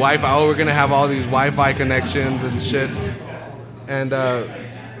 The Wi-Fi. Oh, we're gonna have all these Wi-Fi connections and shit, and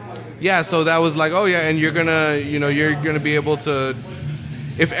yeah. So that was like, oh yeah, and you're gonna be able to,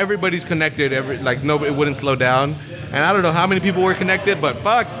 if everybody's connected, it wouldn't slow down. And I don't know how many people were connected, but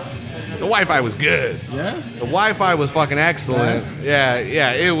fuck, the Wi-Fi was good. Yeah. The Wi-Fi was fucking excellent. Fast.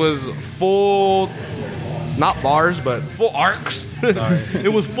 Yeah, it was full, not bars, but full arcs.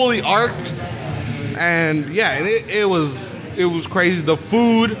 It was fully arced, and yeah, and it was crazy. The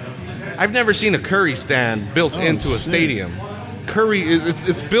food, I've never seen a curry stand built into a shit. stadium. Curry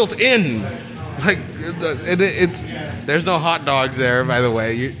it's built in, like it's there's no hot dogs there. By the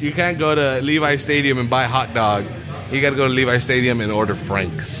way, you can't go to Levi Stadium and buy a hot dog. You got to go to Levi Stadium and order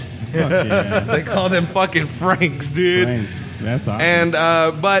Franks. Fuck yeah. They call them fucking Franks, dude. Thanks. That's awesome.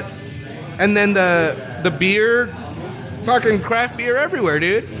 And then the beer, fucking craft beer everywhere,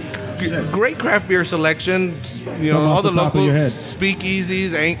 dude. Shit. Great craft beer selection. You know, Something off all the the top of local your head.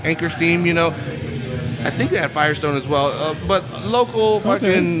 speakeasies, Anchor Steam. You know, I think they had Firestone as well. But local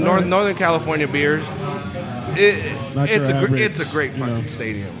fucking all right. Northern California beers. Not your average, It's a great fucking you know.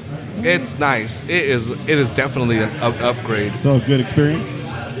 stadium. It's nice. It is definitely an upgrade. So a good experience.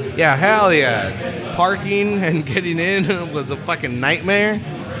 Yeah, hell yeah. Parking and getting in was a fucking nightmare.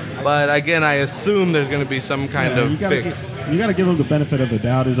 But again, I assume there's going to be some kind of you gotta fix. you gotta give them the benefit of the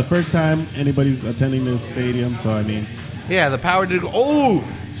doubt. It's the first time anybody's attending this stadium, so I mean, Yeah, the power did go. Oh,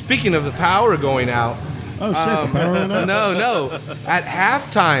 speaking of the power going out. oh shit, the power went up. No. At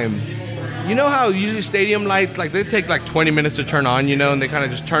halftime, you know how usually stadium lights, like, they take like 20 minutes to turn on, you know, and they kind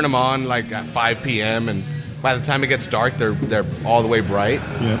of just turn them on like at 5 p.m. and by the time it gets dark, they're all the way bright.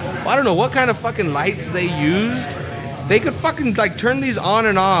 Yeah. Well, I don't know what kind of fucking lights they used. They could fucking like turn these on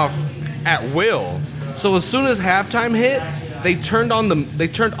and off at will. So as soon as halftime hit, they turned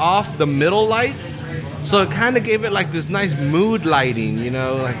off the middle lights. So it kind of gave it like this nice mood lighting, you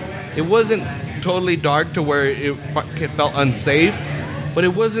know, like it wasn't totally dark to where it felt unsafe, but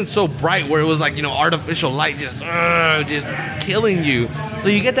it wasn't so bright where it was like, you know, artificial light just killing you. So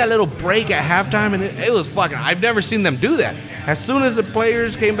you get that little break at halftime, and it was fucking. I've never seen them do that. As soon as the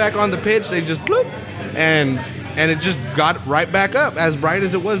players came back on the pitch, they just bloop, and it just got right back up as bright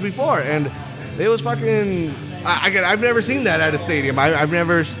as it was before, and it was fucking. I've never seen that at a stadium. I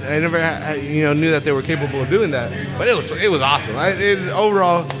never knew that they were capable of doing that. But it was awesome.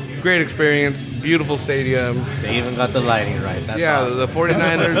 Overall, great experience. Beautiful stadium. They even got the lighting right. That's Yeah, awesome. the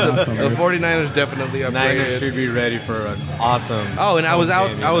 49ers. Awesome, the dude. 49ers definitely Niners upgraded. should be ready for an awesome. Oh, and I was home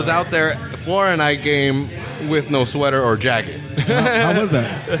game, out. I was out there Florida night game with no sweater or jacket. How was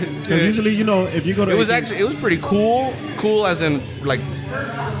that? Because usually, you know, if you go to It was pretty cool. Cool as in like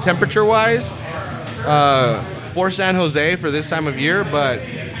temperature wise for San Jose for this time of year, but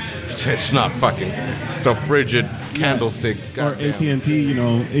It's not fucking the frigid candlestick. Or goddamn. AT&T,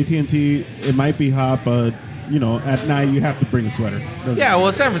 AT&T, it might be hot, but, at night you have to bring a sweater. Yeah,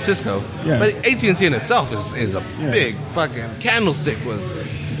 well, San Francisco. Yeah. But AT&T in itself is a Yeah. big fucking candlestick was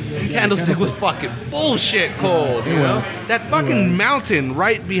fucking bullshit cold. You know? was. That fucking mountain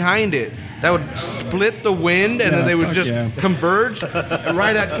right behind it that would split the wind and Yeah, then they would fuck just yeah. converge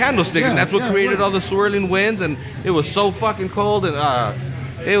right at Candlestick, and Yeah, that's what yeah, created right. all the swirling winds, and it was so fucking cold, and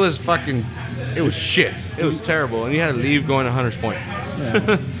it was shit. It was terrible, and you had to leave going to Hunters Point.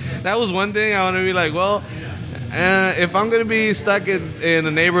 Yeah. That was one thing I want to be like, well, if I'm going to be stuck in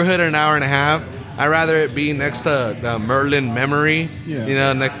a neighborhood an hour and a half, I'd rather it be next to Merlin Memory,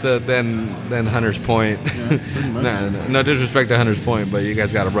 Yeah. next to than Hunters Point. Yeah, pretty much. No disrespect to Hunters Point, but you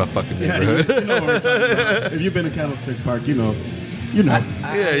guys got a rough fucking Yeah, neighborhood. you know what we're talking about. If you've been to Candlestick Park, you know.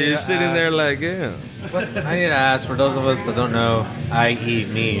 Yeah, you're sitting there like, yeah. I need to ask, for those of us that don't know, i.e.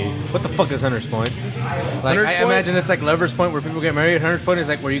 me, what the fuck is Hunter's Point? Like, Hunters I Point? imagine it's like Lover's Point where people get married. Hunter's Point is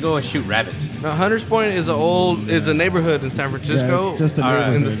like where you go and shoot rabbits. Now, Hunters Point is is a neighborhood in San Francisco. it's just a In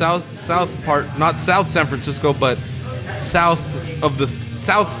neighborhood. the south part, not South San Francisco, but south of the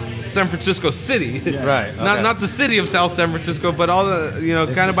South San Francisco city. Yeah. Right. Okay. Not the city of South San Francisco, but all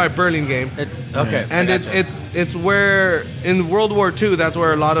the kind of by Burlingame. It's okay. And I gotcha. it's where in World War II, that's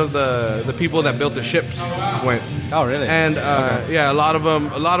where a lot of the people that built the ships went. Oh, really? And a lot of them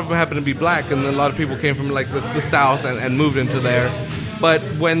happen to be black, and a lot of people came from like the South and moved into there. But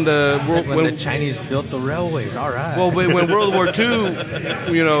when when the Chinese built the railways, all right. well, when World War II,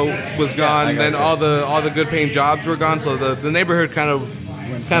 was gone, I then gotcha. all the good paying jobs were gone. So the neighborhood kind of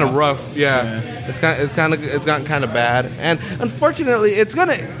south. rough. Yeah. Yeah. It's gotten kind of bad. And unfortunately, it's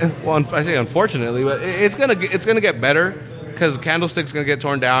gonna. Well, I say unfortunately, but it's gonna get better. Because Candlestick's going to get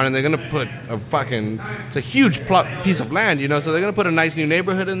torn down, and they're going to put it's a huge piece of land, so they're going to put a nice new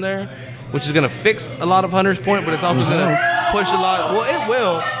neighborhood in there, which is going to fix a lot of Hunters Point, but it's also going to push a lot, well, it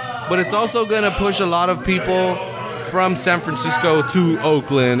will, but it's also going to push a lot of people from San Francisco to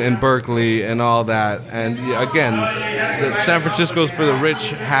Oakland and Berkeley and all that. And again, San Francisco's for the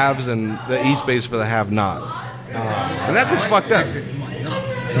rich haves and the East Bay's for the have-nots. And that's what's fucked up.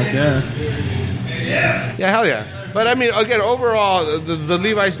 Fuck yeah. Yeah, hell yeah. But I mean, again, overall, the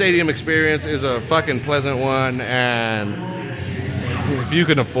Levi Stadium experience is a fucking pleasant one, and if you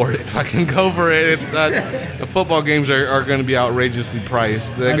can afford it, fucking go for it. It's the football games are going to be outrageously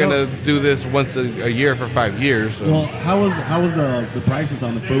priced. They're going to do this once a year for 5 years. So. Well, how was the prices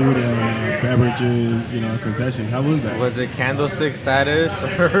on the food and beverages, concessions? How was that? Was it Candlestick status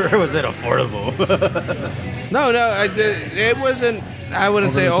or was it affordable? No, it wasn't. I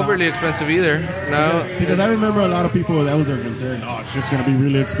wouldn't say Over the top. overly expensive either. No. Because I remember a lot of people, that was their concern. Oh, shit's going to be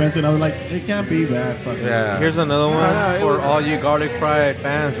really expensive. I was like, it can't be that fucking expensive. Here's another one No, it for was- all you garlic fry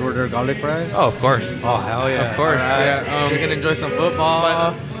fans. Were there garlic fries? Oh, of course. Oh, hell yeah. Of course, All right. yeah, So you can enjoy some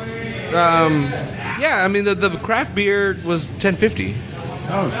football. Yeah, I mean, the craft beer was $10.50.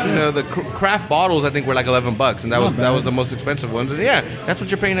 Oh, shit. The craft bottles, I think, were like $11, and that Not was bad. the most expensive ones. And yeah, that's what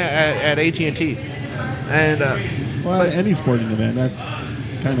you're paying at AT&T. And Well, any sporting event, that's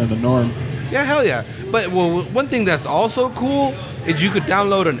kind of the norm. yeah, hell yeah. But one thing that's also cool is you could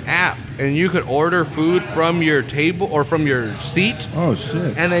download an app and you could order food from your table or from your seat, Oh,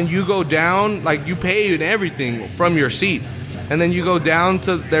 shit. and then you go down, like you pay and everything from your seat, and then you go down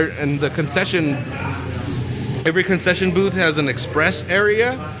to there, and the concession. Every concession booth has an express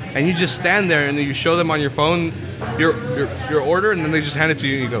area, and you just stand there and then you show them on your phone your order, and then they just hand it to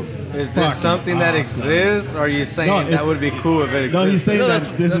you and you go. Is this Fucking something that awesome. exists, or are you saying No, that would be cool if it existed? No, he's saying No,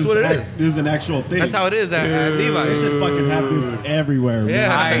 that this that's is what it is. this is an actual thing. That's how it is at Levi's. They should fucking have this everywhere. Yeah.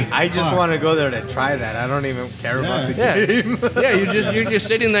 Man. I just Fuck. want to go there to try that. I don't even care about the Yeah, game. yeah. You're just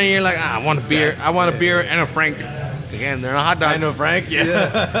sitting there and you're like, I want a beer. That's I want a sick. beer and a Frank. Again, they're not hot dogs. I know Frank.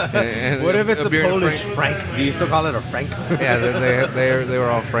 Yeah. And What if it's a beer and Polish Frank? Do you still call it a Frank? Yeah, they were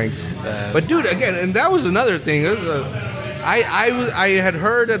all Franks. But dude, again, and that was another thing. I had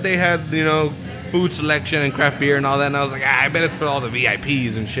heard that they had food selection and craft beer and all that, and I was like, I bet it's for all the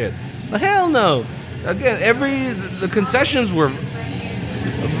VIPs and shit. But hell no. Again, the concessions were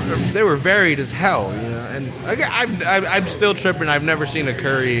varied as hell, And again, I'm still tripping. I've never seen a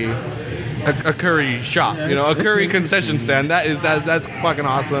curry shop, a curry concession stand. That's fucking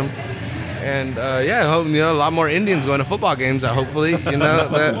awesome. And I hope a lot more Indians going to football games. Hopefully, fucking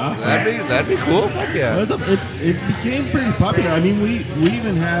awesome. that'd be cool. Fuck yeah. Well, it became pretty popular. I mean, we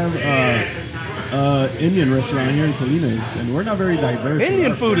even have Indian restaurant here in Salinas, and we're not very diverse.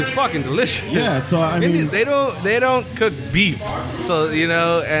 Indian with our food is fucking delicious. Yeah, so I mean, they don't cook beef, so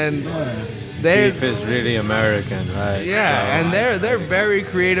and yeah. Beef is really American, right? Yeah, and they're very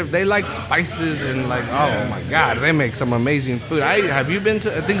creative. They like spices and like, oh my god, they make some amazing food. Have you been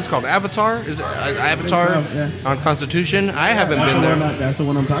to? I think it's called Avatar. Is it Avatar on Constitution? I haven't been there. That's the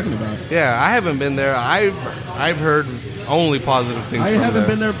one I'm talking about. Yeah, I haven't been there. I've heard only positive things. I haven't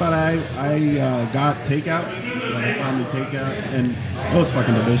been there, but I got takeout. I found me takeout, and it was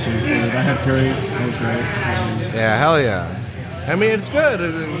fucking delicious. Dude. I had curry. It was great. Yeah, hell yeah. I mean, it's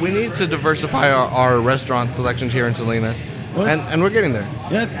good. We need to diversify our restaurant selections here in Salinas, and we're getting there.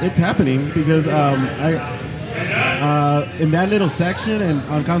 Yeah, it's happening because in that little section and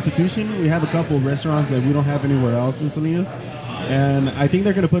on Constitution, we have a couple of restaurants that we don't have anywhere else in Salinas, and I think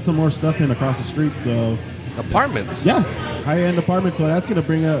they're going to put some more stuff in across the street. So apartments, yeah, high-end apartments. So that's going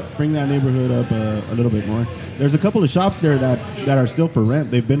to bring that neighborhood up a little bit more. There's a couple of shops there that are still for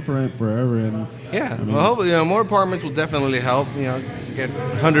rent. They've been for rent forever, and yeah. Well, hopefully, more apartments will definitely help. Get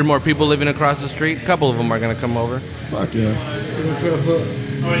 100 more people living across the street. A couple of them are going to come over. Fuck yeah.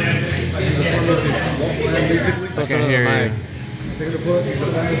 I can't hear you.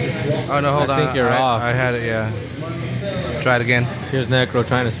 Oh no, hold on. I think you're off. I had it. Yeah. Try it again. Here's Necro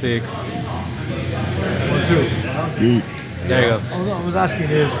trying to speak. 1, 2. Geek. There you go. I was asking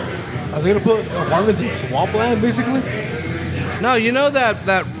is, are they gonna put apartments in swampland basically? No, you know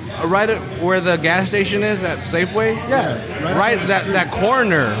that right at where the gas station is at Safeway. Yeah, right that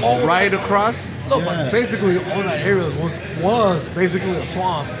corner, right across. No, but basically all that area was basically a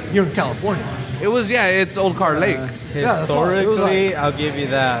swamp here in California. It was, it's Old Car Lake. Historically, I'll give you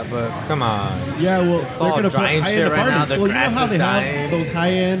that, but come on. Yeah, well, it's they're all going to put dry and high-end shit right now. apartments. The Well, you know grass how is they dying. have those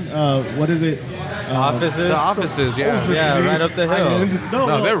high-end, what is it? Offices? The offices, yeah. Yeah, right up the hill.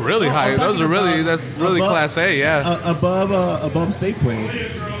 No, they're really high. Those are really, that's really above, Class A, yeah. Above Safeway.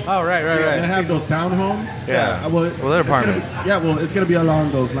 Oh, right. They have those townhomes. Yeah. Well, they're apartments. It's going to be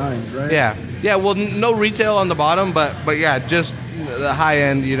along those lines, right? Yeah. Yeah, well, no retail on the bottom, but yeah, just the high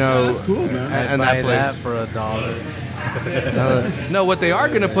end, Yeah, that's cool, man. I'd and buy that that for $1. No, what they are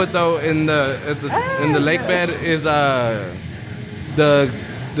going to put though in the lake bed is the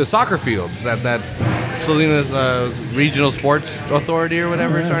soccer fields that's Salinas Regional Sports Authority or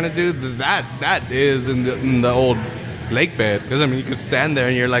whatever is trying to do. That is in the old lake bed, because I mean you could stand there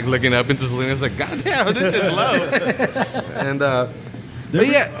and you're like looking up into Salinas like, god damn, this is low. And but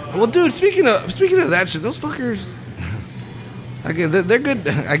yeah, well, dude, speaking of that shit, those fuckers. They're good.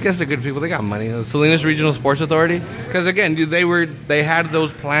 I guess they're good people. They got money. The Salinas Regional Sports Authority, because again, they had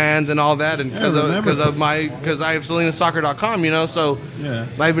those plans and all that, and because I have SalinasSoccer.com, so yeah.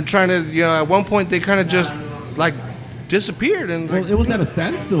 I've been trying to. At one point they kind of just like disappeared, and it was at a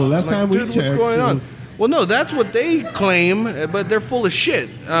standstill last time we checked. What's going on? Well, no, that's what they claim, but they're full of shit.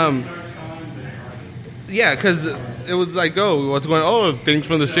 Yeah, because it was like, what's going on? Oh, things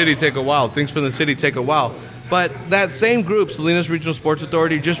from the city take a while. But that same group, Salinas Regional Sports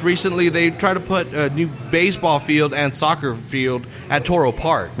Authority, just recently they tried to put a new baseball field and soccer field at Toro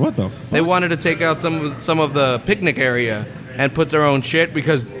Park. What the fuck? They wanted to take out some of the picnic area and put their own shit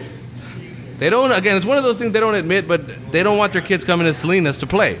because they don't. Again, it's one of those things they don't admit, but they don't want their kids coming to Salinas to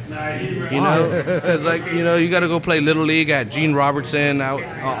play. Because you got to go play Little League at Gene Robertson out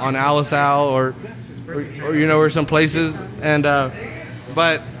on Alisal or or some places, and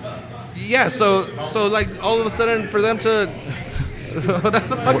but. Yeah, so like all of a sudden for them to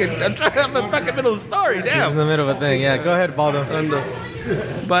I'm trying to have a fucking middle of the story. Damn. He's in the middle of a thing. Yeah, go ahead, Baldo.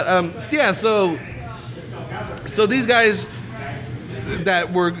 But so these guys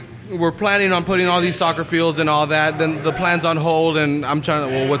that were planning on putting all these soccer fields and all that, then the plan's on hold, and I'm trying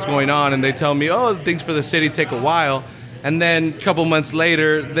to, what's going on? And they tell me, things for the city take a while. And then a couple months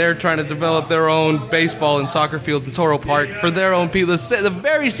later, they're trying to develop their own baseball and soccer field in Toro Park for their own people. The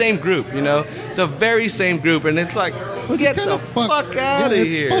very same group, the very same group. And it's like, get the fuck out of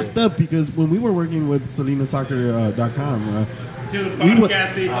here. It's fucked up because when we were working with SalinasSoccer.com, we would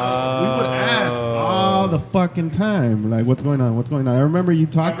ask all the fucking time, like, what's going on? I remember you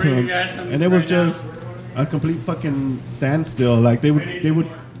talked to him, and it was just a complete fucking standstill. Like, they would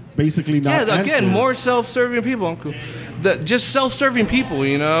basically not answer. Again, more self-serving people. Uncle. Just self-serving people,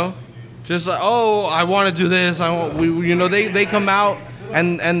 just like, I want to do this. They come out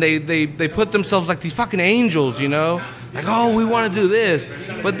and they put themselves like these fucking angels, like, we want to do this.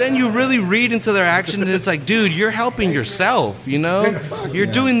 But then you really read into their actions, and it's like, dude, you're helping yourself, you're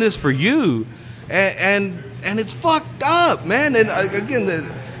doing this for you, and it's fucked up, man. And again,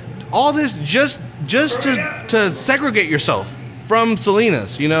 all this just to segregate yourself from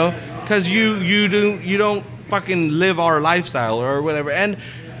Salinas, because you don't fucking live our lifestyle or whatever. And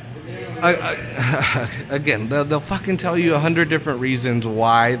again, they'll fucking tell you 100 different reasons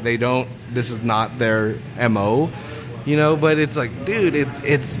why they don't. This is not their MO, you know. But it's like, dude,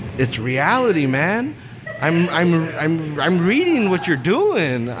 it's reality, man. I'm reading what you're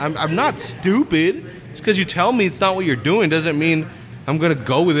doing. I'm not stupid. Just because you tell me it's not what you're doing doesn't mean I'm gonna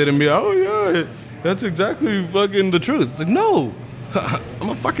go with it and be, oh yeah, that's exactly fucking the truth. It's like, no, I'm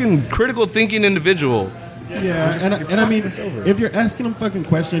a fucking critical thinking individual. Yeah, and I mean, if you're asking them fucking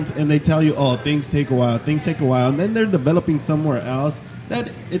questions and they tell you, oh, things take a while, and then they're developing somewhere else,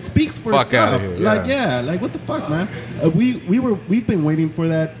 that it speaks for Fuck itself. outta here, Like what the fuck, man? We've been waiting for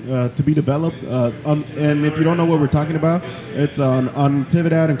that to be developed. And if you don't know what we're talking about, it's on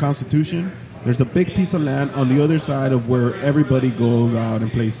Tividad and Constitution. There's a big piece of land on the other side of where everybody goes out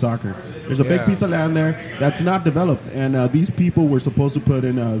and plays soccer. There's a big piece of land there that's not developed, and these people were supposed to put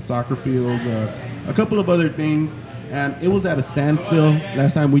in soccer fields, a couple of other things, and it was at a standstill.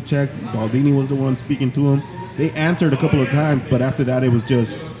 Last time we checked, Baldini was the one speaking to him. They answered a couple of times, but after that, it was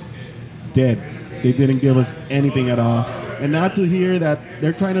just dead. They didn't give us anything at all. And now to hear that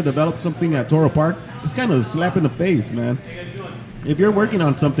they're trying to develop something at Toro Park, it's kind of a slap in the face, man. If you're working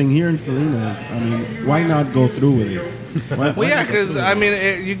on something here in Salinas, I mean, why not go through with it? Well, yeah, because, I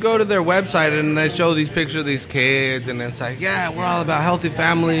mean, you go to their website and they show these pictures of these kids, and it's like, yeah, we're all about healthy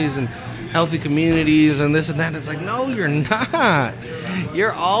families and healthy communities and this and that. It's like, no, you're not.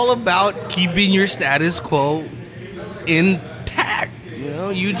 You're all about keeping your status quo intact. You know,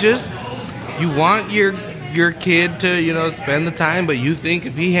 you want your kid to, you know, spend the time, but you think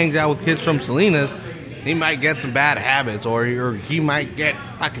if he hangs out with kids from Salinas, he might get some bad habits, or he might get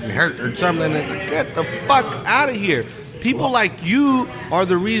fucking hurt or something. And get the fuck out of here. People like you are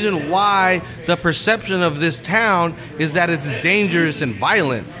the reason why the perception of this town is that it's dangerous and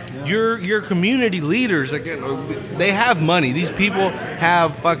violent. Your community leaders, again, they have money. These people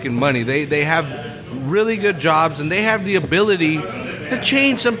have fucking money. They have really good jobs, and they have the ability to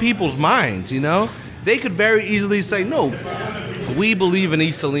change some people's minds, you know? They could very easily say, no, we believe in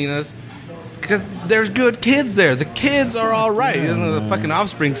East Salinas. Because there's good kids there. The kids are all right. You know, the fucking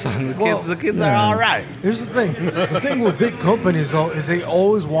Offspring song. The kids are all right. Here's the thing. The thing with big companies, though, is they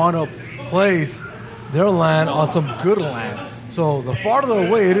always want to place their land on some good land. So the farther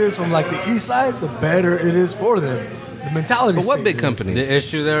away it is from, like, the east side, the better it is for them. The mentality. But what big companies? The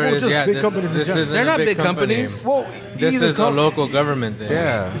issue there is, this isn't they're not a big companies. company. Well, this is a local government thing.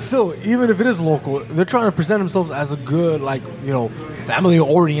 Yeah. Still, even if it is local, they're trying to present themselves as a good, like, you know,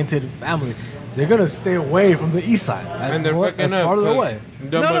 family-oriented family. They're going to stay away from the east side. And they're fucking up. Farther away.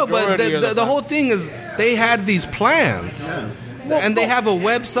 No, but the whole thing is they had these plans. Yeah. And they have a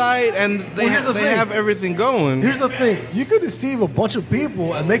website, and they have everything going. Here's the thing. You could deceive a bunch of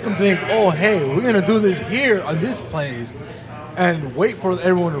people and make them think, oh, hey, we're going to do this here on this place, and wait for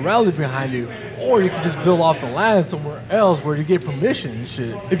everyone to rally behind you. Or you could just build off the land somewhere else where you get permission and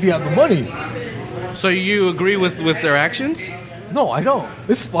shit, if you have the money. So you agree with their actions? No, I don't.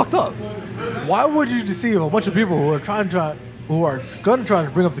 This is fucked up. Why would you deceive a bunch of people who are going to try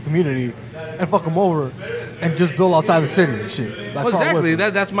to bring up the community and fuck them over and just build outside the city and shit? Well, exactly.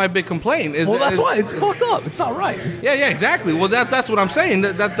 That's my big complaint. That's why it's fucked up. It's not right. Yeah, exactly. Well, that's what I'm saying.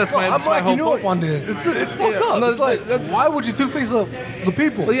 That's my whole point. I'm up on this. It's fucked up. No, it's like, why would you two-face up the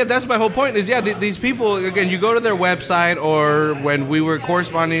people? Well, yeah, that's my whole point. Is these people, again, you go to their website, or when we were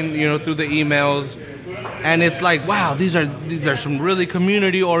corresponding, you know, through the emails. And it's like, wow, these are some really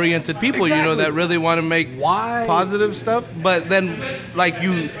community-oriented people, you know, that really want to make positive stuff. But then, like,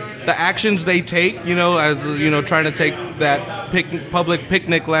 the actions they take, you know, as, you know, trying to take that public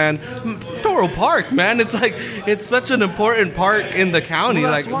picnic land, Toro Park, man. It's like, it's such an important park in the county.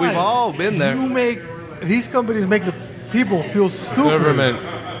 Well, like, we've all been there. These companies make the people feel stupid. Government.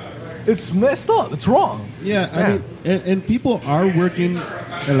 It's messed up. It's wrong. Yeah, I mean, and people are working.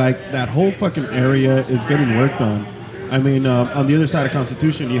 Like, that whole fucking area is getting worked on. I mean, on the other side of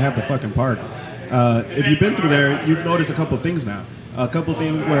Constitution, you have the fucking park. If you've been through there, you've noticed a couple of things now. A couple of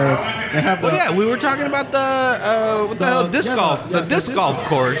things where they have the... Oh, yeah, we were talking about the disc golf. The disc golf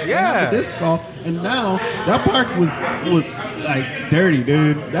course, yeah. The disc golf. And now, that park was like, dirty,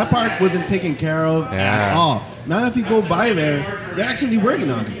 dude. That park wasn't taken care of at all. Now, if you go by there, they're actually working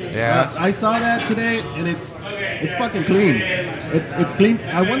on it. Yeah. I saw that today, and it's fucking clean. It's clean.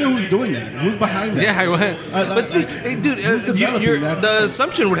 I wonder who's doing that. Who's behind that? Yeah, I went. But see, dude, the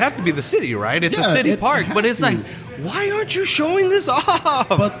assumption would have to be the city, right? It's a city park, but it's like, why aren't you showing this off?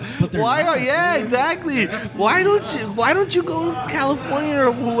 But exactly. Why don't you go to California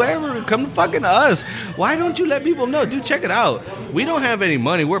or whoever? Come to fucking us. Why don't you let people know, dude? Check it out. We don't have any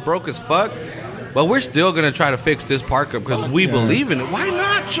money. We're broke as fuck. But we're still going to try to fix this park up because we believe in it. Why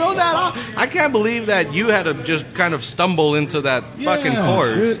not show that off? I can't believe that you had to just kind of stumble into that fucking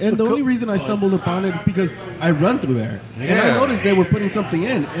course. Dude, and the only reason I stumbled upon it is because I run through there. Yeah. And I noticed they were putting something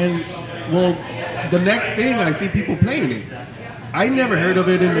in. And, well, the next thing I see people playing it. I never heard of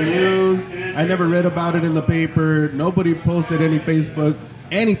it in the news. I never read about it in the paper. Nobody posted any Facebook,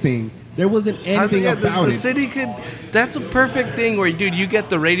 anything. There wasn't anything about it. The city could... That's a perfect thing where, dude, you get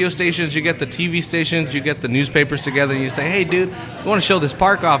the radio stations, you get the TV stations, you get the newspapers together, and you say, hey, dude, we want to show this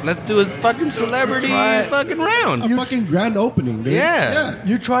park off. Let's do a fucking celebrity fucking round. A fucking grand opening, dude. Yeah.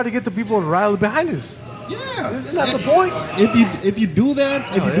 You try to get the people to rally behind us. Yeah. Isn't that the point? If you do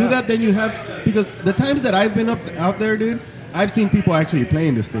that, do that, then you have... Because the times that I've been out there, dude, I've seen people actually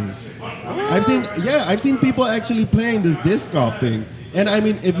playing this thing. I've seen people actually playing this disc golf thing. And I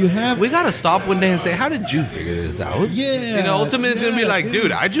mean, if you have... We got to stop one day and say, how did you figure this out? Yeah. You know, ultimately it's going to be like,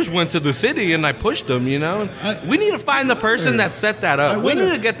 dude, I just went to the city and I pushed them, you know? We need to find the person that set that up. We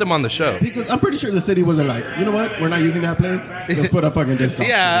need to get them on the show. Because I'm pretty sure the city wasn't like, you know what? We're not using that place. Let's put a fucking disc golf.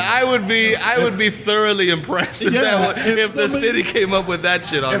 Yeah, I would be thoroughly impressed if the city came up with that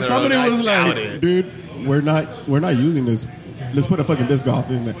shit on their own. If somebody was like, dude, we're not using this. Let's put a fucking disc golf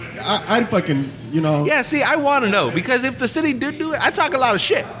in there. I'd fucking, you know. Yeah, see, I want to know. Because if the city did do it, I talk a lot of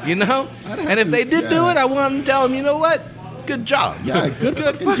shit, you know? And if they did do it, I want to tell them, you know what? Good job. Yeah, good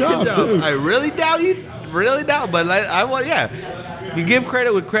fucking job, dude. I really doubt you. Really doubt. But I want, you give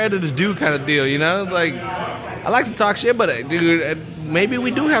credit what credit is due kind of deal, you know? Like, I like to talk shit, but, dude, maybe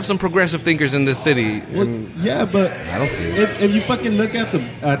we do have some progressive thinkers in this city. Well, yeah, but I don't see if you fucking look at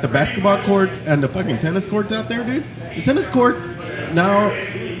the basketball courts and the fucking tennis courts out there, dude, the tennis courts now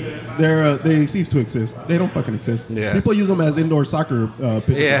they cease to exist. They don't fucking exist. Yeah. People use them as indoor soccer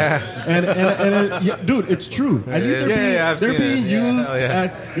pitches. Yeah. And dude, it's true. At least they're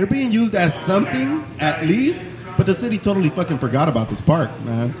being used as something at least. But the city totally fucking forgot about this park,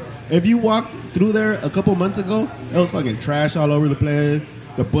 man. If you walk through there a couple months ago, it was fucking trash all over the place.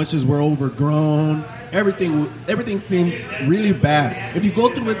 The bushes were overgrown. Everything seemed really bad. If you go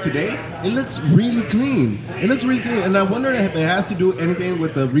through it today, it looks really clean. And I wonder if it has to do anything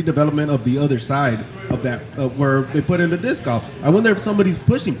with the redevelopment of the other side of that, where they put in the disc golf. I wonder if somebody's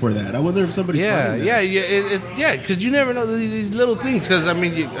pushing for that. I wonder if somebody's funding that. Because you never know these little things. Because, I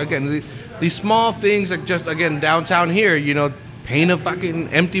mean, these small things, like just, again, downtown here, you know, paint a fucking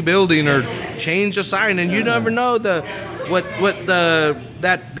empty building or change a sign, and you never know what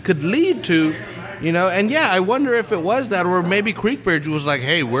that could lead to, you know. And I wonder if it was that, or maybe Creekbridge was like,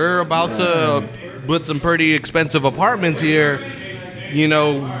 hey, we're about to put some pretty expensive apartments here, you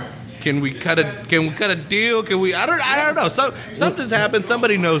know. Can we cut a deal? I don't know. Something's happened.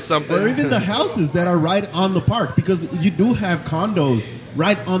 Somebody knows something. Or even the houses that are right on the park, because you do have condos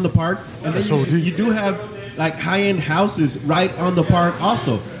right on the park, and then you do have like high-end houses right on the park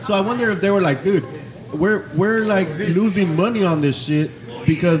also. So I wonder if they were like, dude, we're like losing money on this shit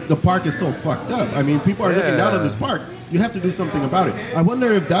because the park is so fucked up. I mean, people are looking down on this park. You have to do something about it. I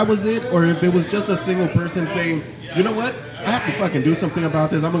wonder if that was it, or if it was just a single person saying, you know what? I have to fucking do something about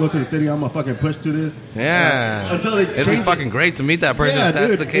this. I'm gonna go to the city. I'm gonna fucking push to this. Yeah. Until they It'd be fucking great to meet that person if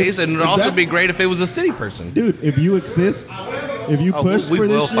that's the case. And it'd also be great if it was a city person. Dude, if you exist, if you push for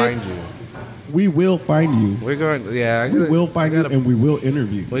this shit, find you. We will find you. We're going, we will find you, and we will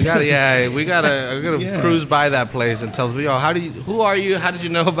interview. We gotta cruise by that place and tell us, who are you? How did you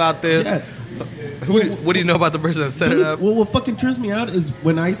know about this? Yeah. What do you know about the person that set it up? Well, what fucking trips me out is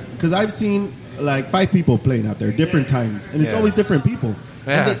because I've seen like 5 people playing out there different times, and it's always different people.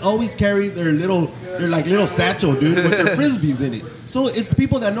 Yeah. And they always carry their little satchel, dude, with their frisbees in it. So it's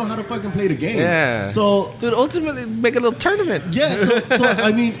people that know how to fucking play the game. Yeah. So, dude, ultimately make a little tournament. Yeah. So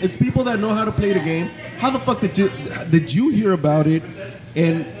I mean, it's people that know how to play the game. How the fuck did you hear about it?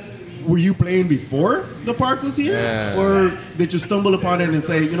 And were you playing before the park was here, or did you stumble upon it and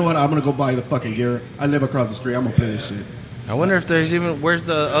say, you know what, I'm gonna go buy the fucking gear. I live across the street. I'm gonna play this shit. I wonder if there's even where's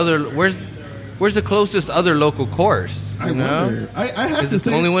the closest other local course? I wonder. I have to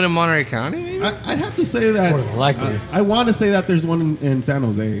say, the only one in Monterey County? Maybe? I'd have to say that. More than likely. I want to say that there's one in San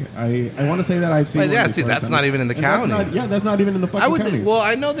Jose. I want to say that I've seen. Well, that's not even in the county. That's not even in the fucking county. Well,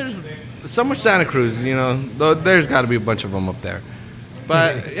 I know there's somewhere Santa Cruz. You know, there's got to be a bunch of them up there.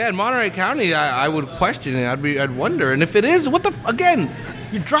 But in Monterey County, I would question it. I'd wonder. And if it is, again,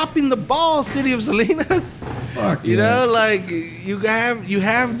 you're dropping the ball, City of Salinas. Fuck you know, like you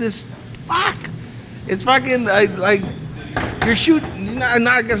have this. Fuck. It's fucking like you're shooting.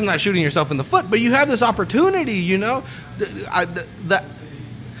 I guess not shooting yourself in the foot, but you have this opportunity. You know,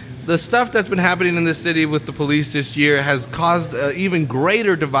 the stuff that's been happening in this city with the police this year has caused an even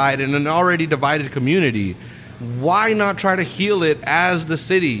greater divide in an already divided community. Why not try to heal it as the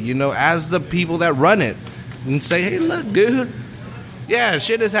city, as the people that run it, and say, hey, look, dude, yeah,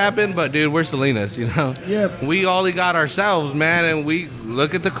 shit has happened, but dude, we're Salinas, Yeah. We only got ourselves, man, and we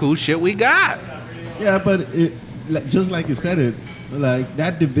look at the cool shit we got. Yeah, but just like you said it, like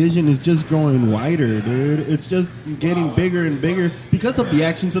that division is just growing wider, dude. It's just getting bigger and bigger because of the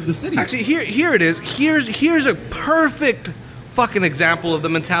actions of the city. Actually, here it is. Here's a perfect fucking example of the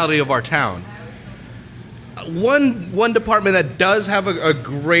mentality of our town. One department that does have a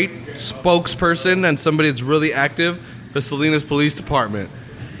great spokesperson and somebody that's really active, the Salinas Police Department.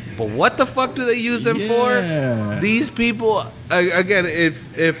 But what the fuck do they use them for? These people, again,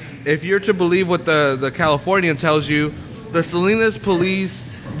 if you're to believe what the Californian tells you, the Salinas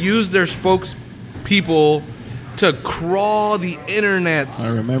Police use their spokespeople to crawl the internets.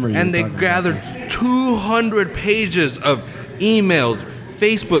 I remember you and they gathered 200 pages of emails,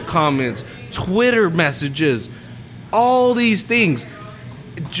 Facebook comments, Twitter messages, all these things,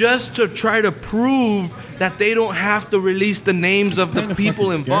 just to try to prove that they don't have to release the names of the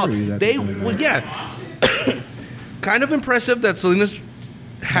people involved. Kind of impressive that Salinas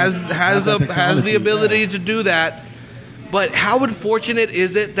has the ability to do that. But how unfortunate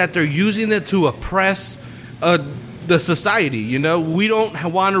is it that they're using it to oppress the society? We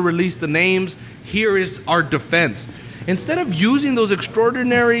don't want to release the names. Here is our defense. Instead of using those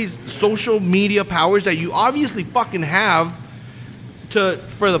extraordinary social media powers that you obviously fucking have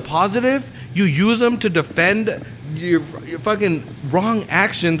for the positive, you use them to defend your fucking wrong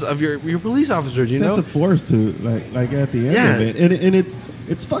actions of your police officers. It's a force to like at the end of it, and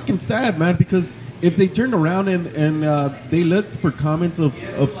it's fucking sad, man. Because if they turned around and they looked for comments of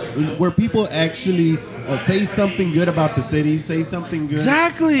where people actually say something good about the city, say something good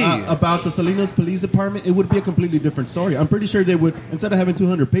about the Salinas Police Department, it would be a completely different story. I'm pretty sure they would, instead of having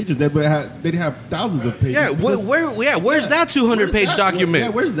 200 pages, they'd have thousands of pages. Yeah, where's that 200-page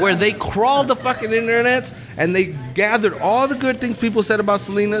document? Where's that? Where they crawled the fucking internet and they gathered all the good things people said about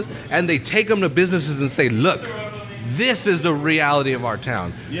Salinas and they take them to businesses and say, look, this is the reality of our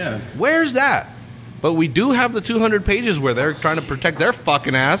town. Yeah. Where's that? But we do have the 200 pages where they're trying to protect their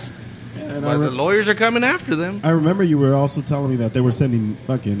fucking ass. But the lawyers are coming after them. I remember you were also telling me that they were sending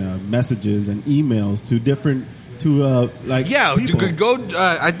fucking messages and emails to different people. Go.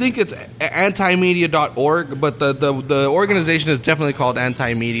 I think it's antimedia.org, but the organization is definitely called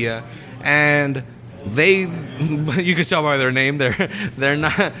Anti-Media, and they, you can tell by their name, they're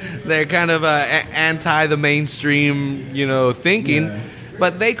kind of anti the mainstream thinking. Yeah.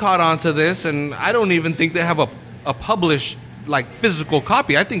 But they caught on to this, and I don't even think they have a published physical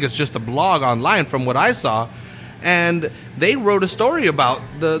copy. I think it's just a blog online from what I saw. And they wrote a story about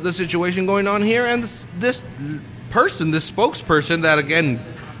the situation going on here, and this spokesperson that, again,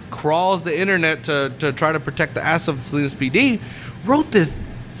 crawls the internet to try to protect the ass of the Salinas PD, wrote this,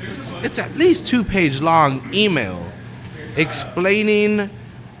 it's at least 2-page long email explaining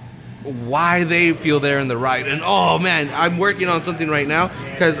why they feel they're in the right. And oh man, I'm working on something right now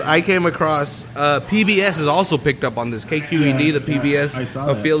because I came across PBS has also picked up on this. KQED, the PBS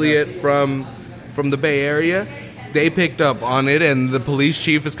affiliate from the Bay Area, they picked up on it, and the police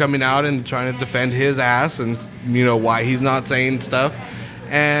chief is coming out and trying to defend his ass and why he's not saying stuff.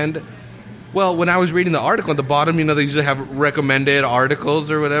 And well, when I was reading the article at the bottom, they usually have recommended articles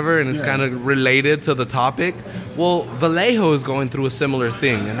or whatever, and it's kind of related to the topic. Well, Vallejo is going through a similar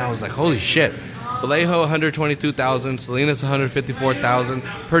thing, and I was like, holy shit. Vallejo, 122,000, Salinas, 154,000.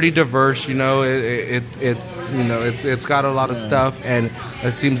 Pretty diverse, it's got a lot of stuff, and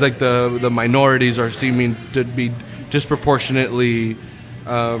it seems like the minorities are seeming to be disproportionately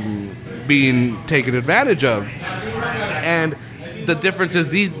being taken advantage of. And the difference is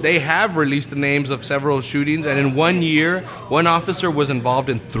they have released the names of several shootings, and in 1 year, one officer was involved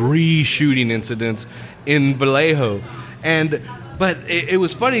in 3 shooting incidents in Vallejo. But it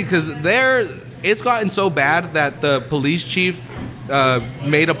was funny because it's gotten so bad that the police chief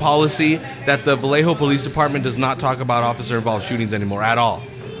made a policy that the Vallejo Police Department does not talk about officer-involved shootings anymore at all.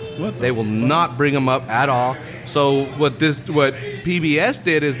 They will not bring them up at all. So what PBS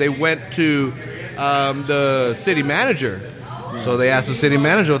did is they went to the city manager. So they asked the city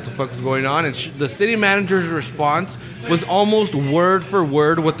manager what the fuck was going on, and the city manager's response was almost word for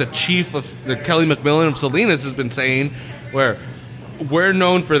word what the chief of the Kelly McMillan of Salinas has been saying, where we're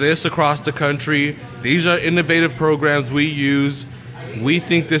known for this across the country. These are innovative programs we use. We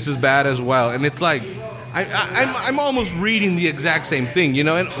think this is bad as well. And it's like I'm almost reading the exact same thing,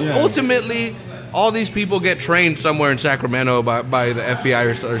 And ultimately, all these people get trained somewhere in Sacramento by the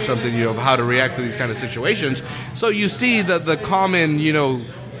FBI or something, you know, of how to react to these kind of situations. So you see the common, you know,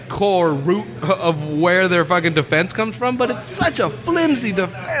 core root of where their fucking defense comes from, but it's such a flimsy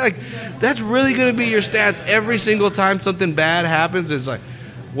defense. Like, that's really going to be your stance every single time something bad happens. It's like,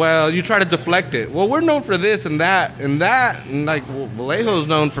 well, you try to deflect it. Well, we're known for this and that and that. And, like, Vallejo's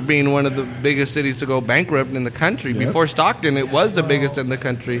known for being one of the biggest cities to go bankrupt in the country. Yep. Before Stockton, it was the biggest in the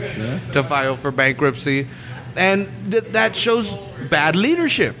country to file for bankruptcy. And that shows bad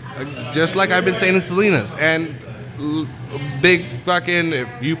leadership, just like I've been saying in Salinas. And big fucking,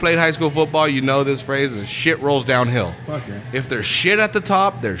 if you played high school football, you know this phrase, is shit rolls downhill. Fuck yeah. If there's shit at the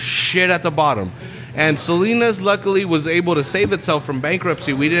top, there's shit at the bottom. And Salinas luckily was able to save itself from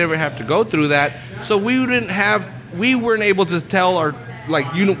bankruptcy. We didn't ever have to go through that. So we weren't able to tell our, like,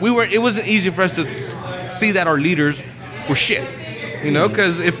 you know, it wasn't easy for us to see that our leaders were shit. You know,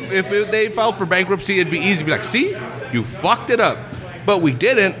 because if they filed for bankruptcy, it'd be easy to be like, see, you fucked it up. But we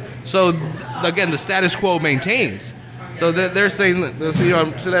didn't. So, again, the status quo maintains. So they're saying, see you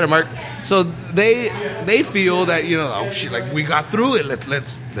later, Mark. So they feel that, you know, oh shit, like, we got through it.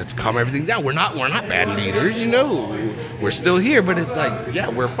 Let's calm everything down. We're not bad leaders, you know. We're still here, but it's like, yeah,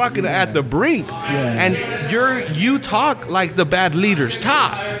 we're fucking at the brink. Yeah. And you talk like the bad leaders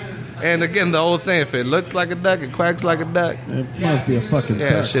talk. And again, the old saying, if it looks like a duck, it quacks like a duck. It must be a fucking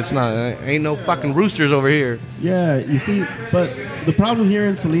duck. Shit's not. Ain't no fucking roosters over here. Yeah, you see, but the problem here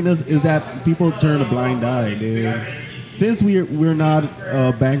in Salinas is that people turn a blind eye, dude. Since we're not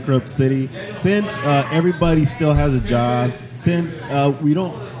a bankrupt city, since everybody still has a job, since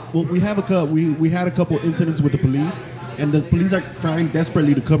we had a couple incidents with the police, and the police are trying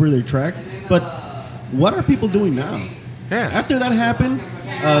desperately to cover their tracks. But what are people doing now? Yeah. After that happened,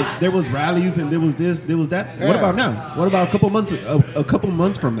 there was rallies and there was this, there was that. Yeah. What about now? What about a couple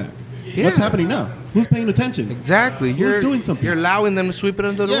months from that? Yeah. What's happening now? Who's paying attention? Exactly. Who's doing something? You're allowing them to sweep it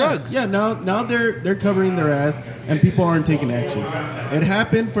under the rug. Yeah, now they're covering their ass and people aren't taking action. It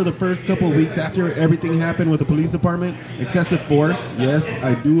happened for the first couple of weeks after everything happened with the police department. Excessive force. Yes,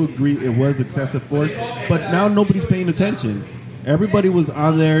 I do agree it was excessive force. But now nobody's paying attention. Everybody was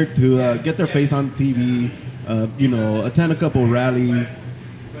on there to get their face on TV, attend a couple rallies,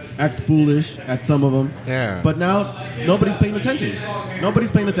 act foolish at some of them. Yeah. But now nobody's paying attention. Nobody's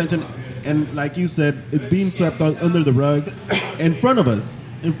paying attention. And like you said, it's being swept under the rug in front of us.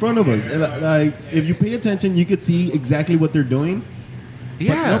 And like, if you pay attention, you could see exactly what they're doing.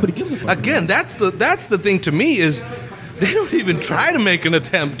 Yeah. But nobody gives a fuck. Again, that's the thing to me is they don't even try to make an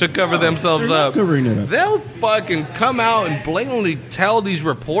attempt to cover themselves they're up. Not covering it up. They'll fucking come out and blatantly tell these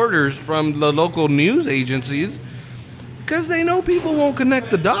reporters from the local news agencies because they know people won't connect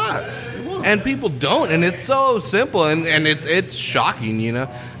the dots. And people don't, and it's so simple, and it's shocking, you know.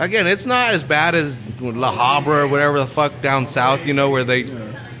 Again, it's not as bad as La Habra or whatever the fuck down south, you know, where they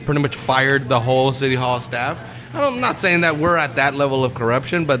pretty much fired the whole city hall staff. I'm not saying that we're at that level of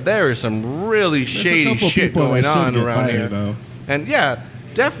corruption, but there is some really shady shit going on around here. Though. And yeah,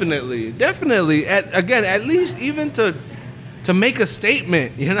 definitely. At least even to make a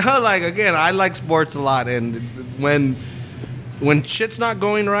statement, you know. Like, again, I like sports a lot, and when shit's not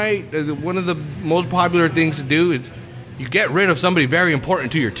going right, one of the most popular things to do is you get rid of somebody very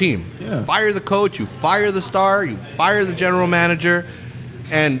important to your team. Yeah. Fire the coach, you fire the star, you fire the general manager,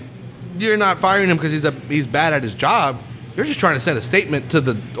 and you're not firing him because he's bad at his job. You're just trying to send a statement to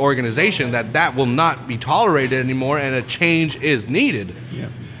the organization that will not be tolerated anymore and a change is needed. Yeah.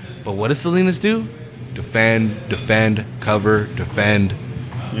 But what does Salinas do? Defend, cover, defend.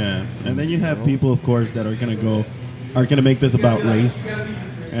 Yeah. And then you have people, of course, that are going to make this about race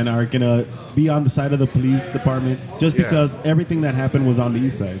and are going to be on the side of the police department just because everything that happened was on the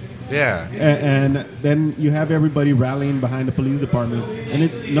east side. Yeah. And then you have everybody rallying behind the police department.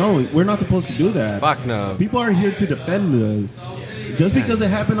 And no, we're not supposed to do that. Fuck no. People are here to defend us. Just because it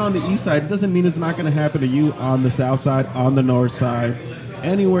happened on the east side, it doesn't mean it's not going to happen to you on the south side, on the north side,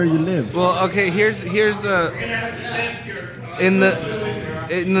 anywhere you live. Well, okay, here's in the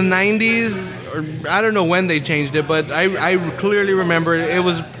 90s, or I don't know when they changed it, but I clearly remember it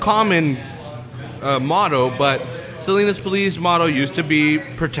was a common motto, but Salinas Police motto used to be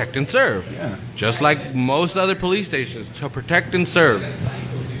protect and serve. Yeah. Just like most other police stations, to protect and serve.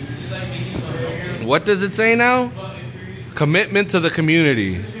 What does it say now? Commitment to the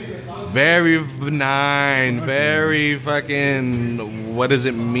community. Very benign, very fucking, what does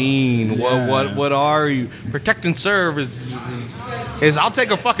it mean? Yeah. What are you? Protect and serve is I'll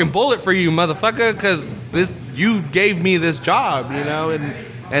take a fucking bullet for you, motherfucker, because you gave me this job, you know,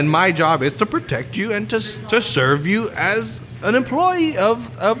 and my job is to protect you and to serve you as an employee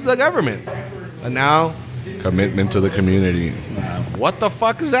of the government. And now, commitment to the community. Wow. What the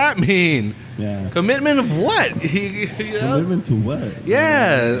fuck does that mean? Yeah. Commitment of what? You know? Commitment to what?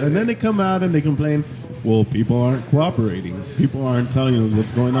 Yeah. And then they come out and they complain, well, people aren't cooperating. People aren't telling us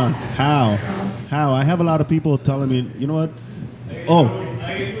what's going on. How? I have a lot of people telling me, you know what? Oh,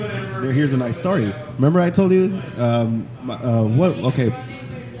 here's a nice story. Remember I told you, what? Okay,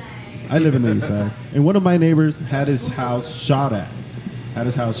 I live in the east side, and one of my neighbors had his house shot at.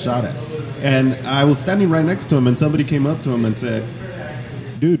 And I was standing right next to him, and somebody came up to him and said,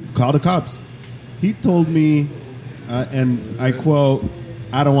 dude, call the cops. He told me, and I quote,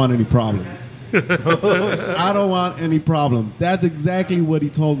 I don't want any problems. I don't want any problems. That's exactly what he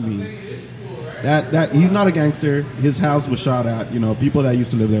told me. That he's not a gangster. His house was shot at. You know, people that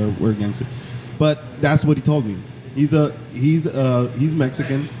used to live there were gangsters. But that's what he told me. He's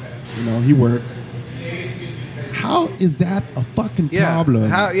Mexican. You know, he works. How is that a fucking problem?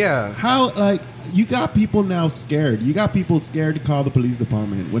 How, like, you got people now scared. You got people scared to call the police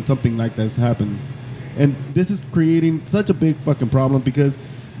department when something like this happens. And this is creating such a big fucking problem because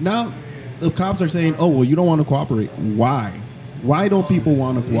now the cops are saying, oh, well, you don't want to cooperate. Why? Why don't people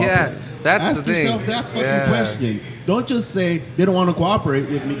want to cooperate? Yeah, that's Ask the thing. yourself that fucking question. Don't just say they don't want to cooperate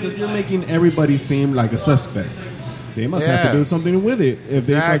with me because you're making everybody seem like a suspect. They must have to do something with it if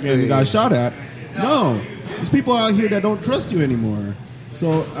they fucking got shot at. No. There's people out here that don't trust you anymore.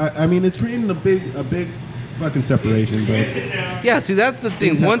 So, I mean, it's creating a big fucking separation. But yeah, see, that's the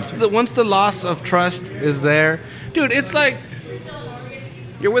thing. Once the loss of trust is there, dude, it's like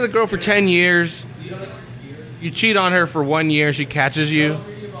you're with a girl for 10 years. You cheat on her for 1 year. She catches you.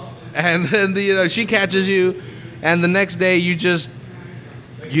 And then, she catches you. And the next day, you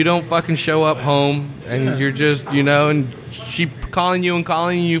don't fucking show up home. And you're just, and she calling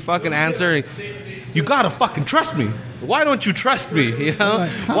you, fucking answer. You gotta fucking trust me. Why don't you trust me?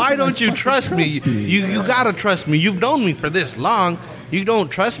 Why don't you trust me? You gotta trust me. You've known me for this long. You don't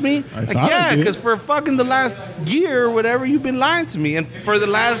trust me? Because for fucking the last year or whatever, you've been lying to me. And for the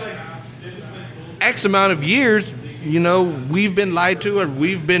last X amount of years, we've been lied to or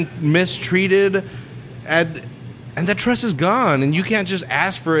we've been mistreated. And that trust is gone. And you can't just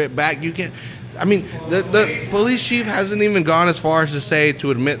ask for it back. You can't. I mean, the police chief hasn't even gone as far as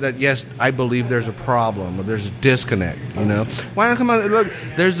to admit that, yes, I believe there's a problem or there's a disconnect, Why not come on? Look,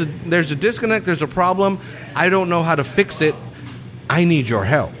 there's a disconnect, there's a problem. I don't know how to fix it. I need your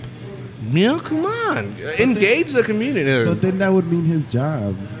help. Come on. Engage the community. But then that would mean his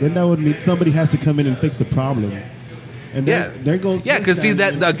job. Then that would mean somebody has to come in and fix the problem. And there goes... Yeah, because see,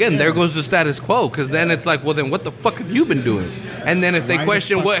 that again, there goes the status quo. Because then it's like, well, then what the fuck have you been doing? And then if they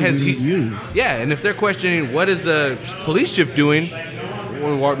question what has he... Yeah, and if they're questioning what is the police chief doing,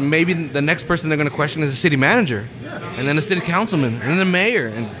 or maybe the next person they're going to question is the city manager. And then the city councilman. And then the mayor.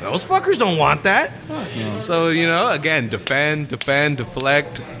 And those fuckers don't want that. No. So, again, defend,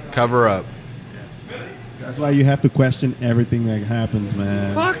 deflect, cover up. That's why you have to question everything that happens,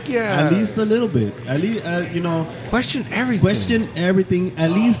 man. Fuck yeah. At least a little bit. At least, question everything. Question everything.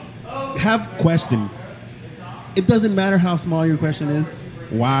 At least have question. It doesn't matter how small your question is.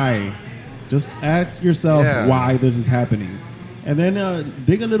 Why? Just ask yourself why this is happening. And then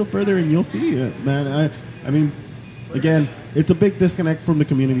dig a little further and you'll see it, man. I mean, again, it's a big disconnect from the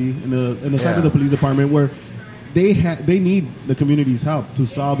community and the side of the police department where they need the community's help to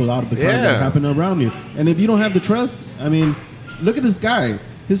solve a lot of the crimes that happen around you. And if you don't have the trust, I mean, look at this guy.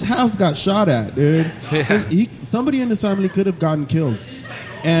 His house got shot at, dude. Somebody in his family could have gotten killed.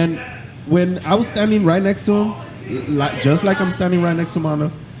 And when I was standing right next to him, just like I'm standing right next to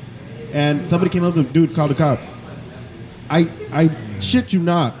Mondo, and somebody came up to him, dude, call the cops. I shit you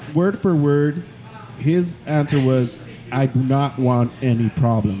not, word for word, his answer was, I do not want any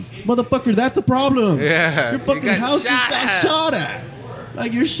problems. Motherfucker, that's a problem. Yeah. Your fucking house just got shot at.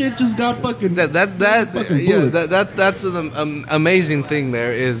 Like, your shit just got fucking... That's an amazing thing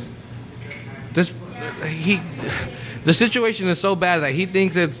there is... The situation is so bad that he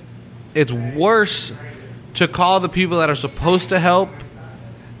thinks it's worse to call the people that are supposed to help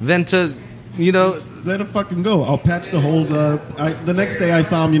than to, Just let him fucking go. I'll patch the holes up. The next day I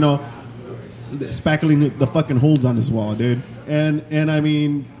saw him, spackling the fucking holes on his wall, dude. And I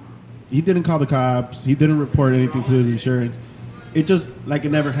mean, he didn't call the cops. He didn't report anything to his insurance. It just, like, it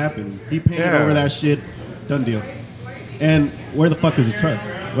never happened. He painted over that shit. Done deal. And where the fuck is the trust?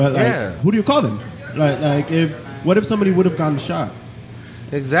 Well, who do you call them? What if somebody would have gotten shot?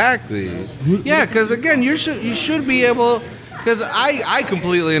 Exactly. Because again, you should be able. Because I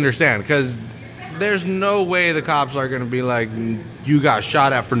completely understand. Because there's no way the cops are going to be like, you got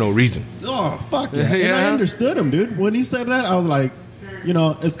shot at for no reason. Oh, fuck yeah. And I understood him, dude. When he said that, I was like,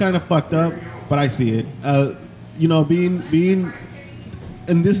 it's kind of fucked up. but I see it. You know, being,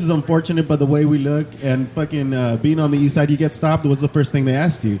 and this is unfortunate, but the way we look and fucking being on the east side, you get stopped. What's the first thing they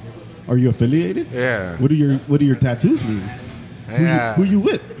ask you? Are you affiliated? Yeah. What do your tattoos mean? Yeah. Who you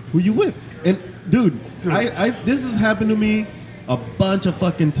with? Who you with? And dude. This has happened to me a bunch of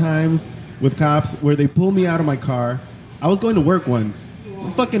fucking times with cops where they pull me out of my car. I was going to work once,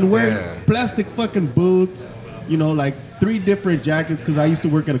 fucking wearing plastic fucking boots, you know, like 3 different jackets because I used to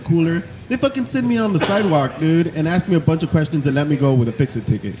work at a cooler. They fucking send me on the sidewalk, dude, and ask me a bunch of questions and let me go with a fix-it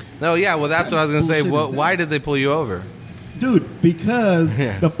ticket. No, yeah, well, that's what I was going to say. Bullshit is Why did they pull you over? Dude, because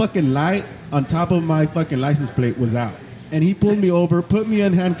the fucking light on top of my fucking license plate was out. And he pulled me over, put me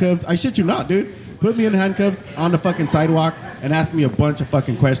in handcuffs. I shit you not, dude. Put me in handcuffs on the fucking sidewalk and asked me a bunch of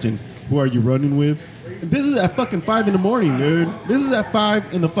fucking questions. Who are you running with? This is at fucking 5 in the morning, dude. This is at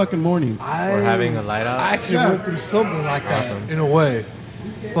 5 in the fucking morning. We're having a light out. I actually went through something like that in a way.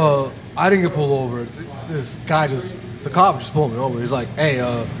 But I didn't get pulled over. This guy the cop just pulled me over. He's like, hey,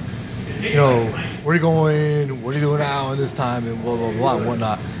 you know, where are you going? What are you doing now in this time? And blah, blah, blah, and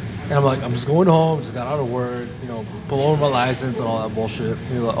whatnot. And I'm like, I'm just going home. Just got out of work. You know, pull over my license and all that bullshit.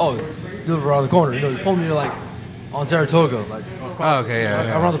 And you're like, oh, you live around the corner. You know, you pulled me like on Saratoga. Like,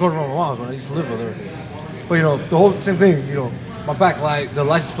 around the corner from my mom's when I used to live with her. But, you know, the whole same thing, you know, my back light, the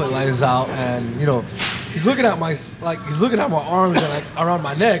license plate light is out. And, you know, he's looking at my arms and like around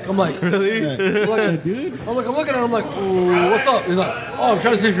my neck. I'm like, really? Like, dude? I'm looking at him. I'm like, what's up? He's like, oh, I'm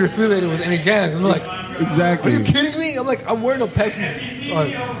trying to see if you're affiliated with any gangs. I'm like, exactly. Are you kidding me? I'm like, I'm wearing a Pepsi.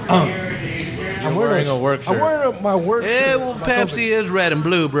 I'm wearing a work shirt. I'm wearing my work shirt. Yeah, well, Pepsi is red and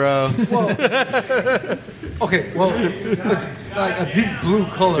blue, bro. Well, okay, well, it's like a deep blue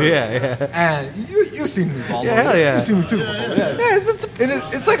color. Yeah. And you've seen me, Baldo. Yeah, hell yeah. You've seen me too. Yeah,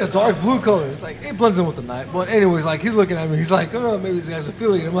 it's like a dark blue color. It's like, it blends in with the night. But anyways, like, he's looking at me. He's like, oh, maybe this guy's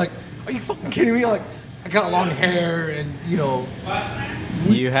affiliated. I'm like, are you fucking kidding me? Like, I got long hair and, you know.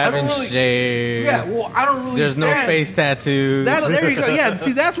 You haven't shaved. Yeah, well, I don't really There's no face tattoos. There you go. Yeah,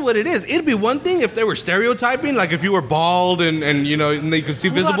 see, that's what it is. It'd be one thing if they were stereotyping, like if you were bald and you know, and they could see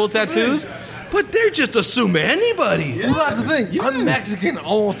visible tattoos. But they're just assuming anybody. Yeah. Well, that's the thing. Yes. I'm Mexican.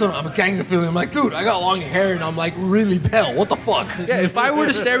 All of a sudden, I'm a gang affiliate. I'm like, dude, I got long hair and I'm like really pale. What the fuck? Yeah, if I were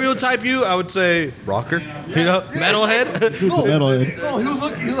to stereotype you, I would say rocker. You know, metalhead. Dude's a metalhead. No, he was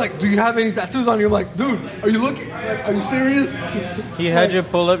looking. He was like, do you have any tattoos on you? I'm like, dude, are you looking? Like, are you serious? He had you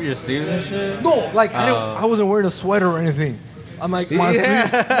pull up your sleeves and shit? No, like I wasn't wearing a sweater or anything. I'm like, my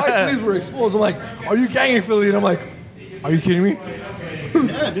sleeves were exposed. I'm like, are you gang affiliate? I'm like, are you kidding me?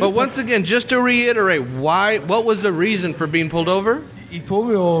 But once again, just to reiterate, what was the reason for being pulled over? He pulled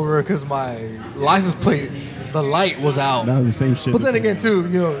me over because my license plate, the light was out. That was the same shit. But then again, too,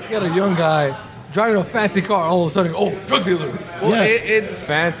 you know, you got a young guy driving a fancy car, all of a sudden, drug dealer. Well, it's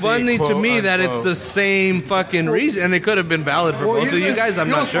fancy, funny to me that it's the same fucking reason, and it could have been valid for both of you guys. I'm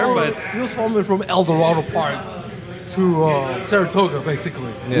not sure, but he was following from El Dorado Park to Saratoga, basically.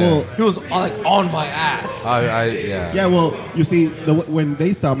 Yeah. Well, he was like on my ass. Yeah. Well, you see, when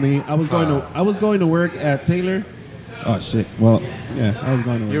they stopped me, I was going to work at Taylor. Oh shit. Well, yeah, I was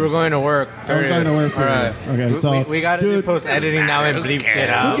going to work. You were going to work. I was going to work. All right. Okay, so we got to do post editing now and bleep shit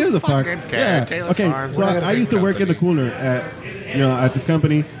out. Who gives a fuck? Yeah. Okay. So I used to work in the cooler at this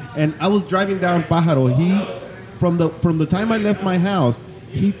company, and I was driving down Pájaro. From the time I left my house,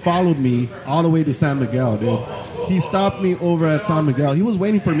 he followed me all the way to San Miguel, dude. He stopped me over at San Miguel. He was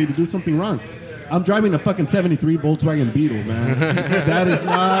waiting for me to do something wrong. I'm driving a fucking 73 Volkswagen Beetle, man. That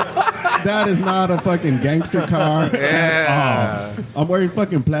is not a fucking gangster car at all. I'm wearing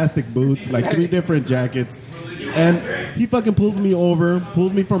fucking plastic boots, like 3 different jackets. And he fucking pulls me over,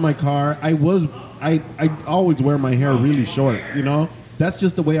 pulls me from my car. I always wear my hair really short, you know? That's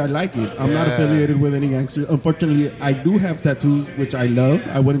just the way I like it. I'm not affiliated with any gangster. Unfortunately, I do have tattoos, which I love.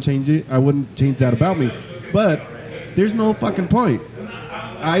 I wouldn't change it. I wouldn't change that about me. But there's no fucking point.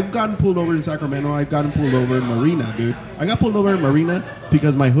 I've gotten pulled over in Sacramento. I've gotten pulled over in Marina, dude. I got pulled over in Marina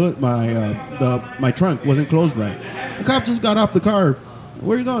because my hood, my trunk wasn't closed right. The cop just got off the car.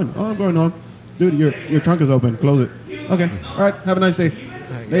 Where are you going? Oh, I'm going home. Dude, your trunk is open. Close it. Okay. All right. Have a nice day.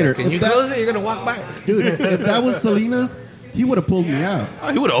 Later. Can you close it? You're gonna walk by. Dude, if that was Salinas, he would have pulled me out.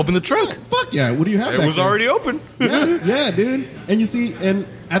 Oh, he would have opened the trunk. Fuck yeah. What do you have? It was already open. Yeah, dude. And you see, and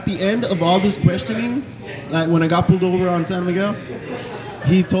at the end of all this questioning, like when I got pulled over on San Miguel,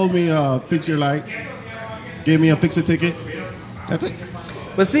 he told me, fix your light. Gave me a fix-it ticket. That's it.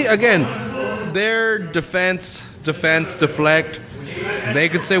 But see, again, their defense, deflect. They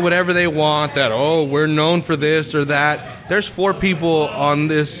could say whatever they want, that, we're known for this or that. There's 4 people on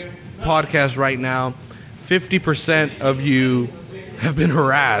this podcast right now. 50% of you have been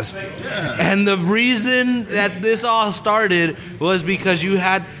harassed. And the reason that this all started was because you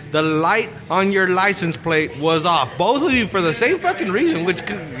had the light on your license plate was off. Both of you for the same fucking reason, which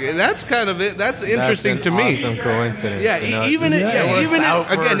that's kind of it. That's interesting to me. Awesome coincidence. Yeah, you know? even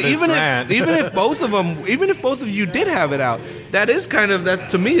if both of you did have it out, that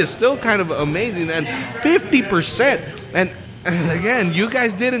to me is still kind of amazing. And 50%, and again, you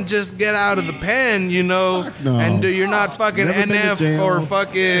guys didn't just get out of the pen, No. and you're not fucking Never been to NF jail. or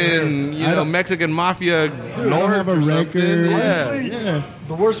fucking Mexican mafia. I don't have a record. Honestly, Yeah.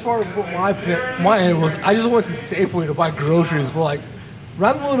 the worst part of my end was I just went to Safeway to buy groceries for like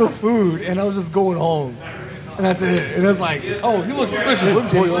random little food, and I was just going home, and that's it. And it's like, oh, you look suspicious. Let me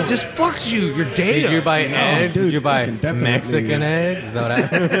pull you over. Just fucks you. Your data. Did you buy eggs? dude, Did you buy fucking definitely. Mexican eggs? Is that what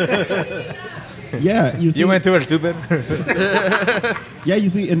happened? Yeah, you see. You went to it too bad. Yeah, you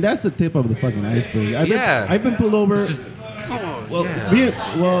see, and that's the tip of the fucking iceberg. I've been pulled over.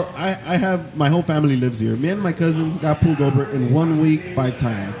 I have my whole family lives here. Me and my cousins got pulled over in 1 week 5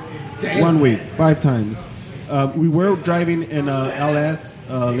 times. Damn. 1 week 5 times. We were driving in LS,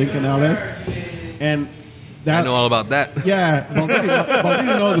 Lincoln LS, and that. I know all about that. Yeah,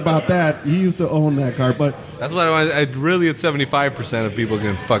 Baldini knows about that. He used to own that car, but That's what I really at 75% of people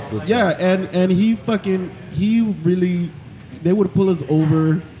getting fucked with. yeah, and he really, they would pull us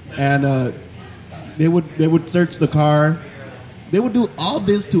over, and they would search the car. They would do all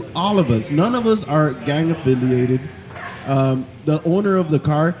this to all of us. None of us are gang affiliated. The owner of the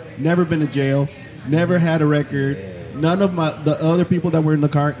car never been to jail, never had a record. None of the other people that were in the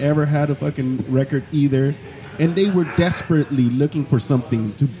car ever had a fucking record either. And they were desperately looking for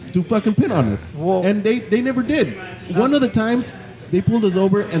something to fucking pin on us. Well, and they never did. One of the times, they pulled us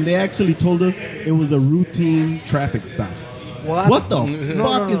over and they actually told us it was a routine traffic stop. Well, What the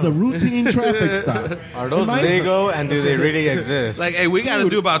fuck is a routine traffic stop? Are those Am I- legal and do they really exist? Like, hey, we got to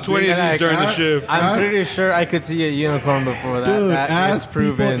do about 20 of these during the shift. I'm pretty sure I could see a unicorn before that. Dude, that ask is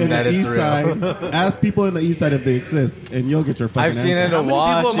people proven in that the it's east real. side. Ask people in the east side if they exist, and you'll get your fucking I've seen answer. it in a How many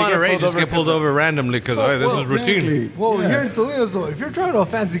watch. people in You get Monterey pulled just over get pulled over randomly because this is routine? Exactly. Well, Yeah. here in Salinas, though, if you're driving a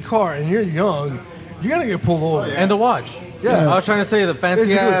fancy car and you're young, you're gonna get pulled over. And the watch. Yeah. I was trying to say the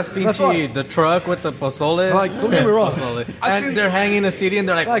fancy ass Basically, that's peachy, what- the truck with the Posole. Like, don't get me wrong. Posole. I've seen- And they're hanging a CD and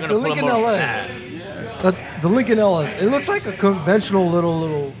they're like, Like we're the gonna pull Lincoln them over. LS. The Lincoln LS. It looks like a conventional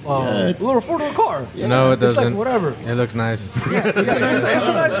little it's- little four-door car. No, it It's doesn't. like whatever. It looks nice. It's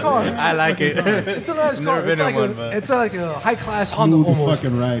a nice car. I like it. It's a nice car. Never been It's in like one, but- it's like a high-class Honda Smooth almost.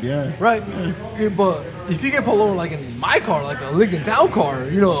 fucking ride, yeah. Right? Yeah, but if you get pulled over like in my car, like a Lincoln Town car,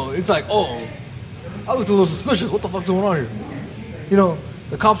 it's like, oh, I looked a little suspicious. What the fuck's going on here?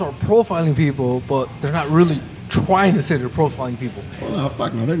 The cops are profiling people, but they're not really trying to say they're profiling people. Well, no,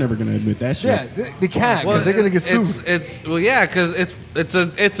 fuck no, they're never gonna admit that shit. Yeah, they can't because they're gonna get sued. Because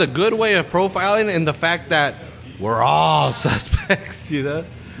it's a good way of profiling in the fact that we're all suspects.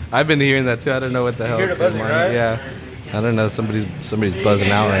 I've been hearing that too. I don't know what the hell. hear the buzzing, right? Yeah, I don't know. Somebody's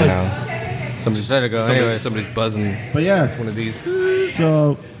buzzing out right now. Just let it go. Anyways. Somebody's buzzing. But yeah, One of these.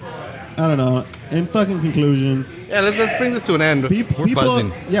 so I don't know. In fucking conclusion, Yeah, let's bring this to an end. We're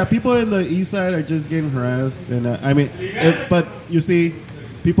buzzing. people in the east side are just getting harassed, and but you see,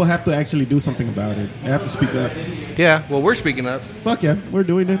 people have to actually do something about it. They have to speak up. Yeah, well, we're speaking up. Fuck yeah, we're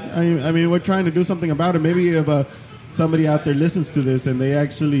doing it. I mean, we're trying to do something about it. Maybe if somebody out there listens to this and they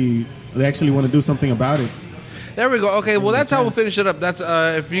actually want to do something about it. There we go. Okay, well, that's how we'll finish it up. That's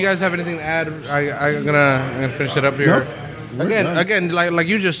if you guys have anything to add, I'm gonna finish it up here. Nope. We're done. Again, like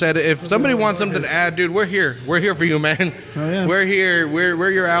you just said, if somebody wants something to add, dude, we're here. We're here for you, man. Oh, yeah. We're here. We're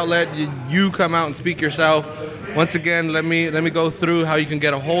your outlet. You come out and speak yourself. Once again, let me go through how you can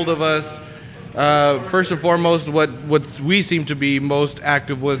get a hold of us. First and foremost, what we seem to be most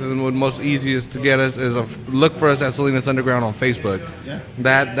active with and what most easiest to get us is look for us at Salinas Underground on Facebook. Yeah.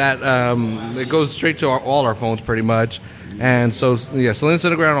 That it goes straight to all our phones pretty much. And so, yeah, Salinas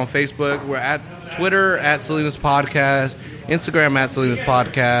Underground on Facebook. We're at Twitter at Salinas Podcast, Instagram at Salinas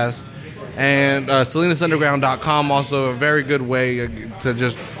Podcast, and SalinasUnderground.com, also a very good way to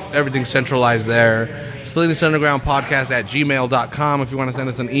just everything centralized there. Salinas Underground Podcast at gmail.com if you want to send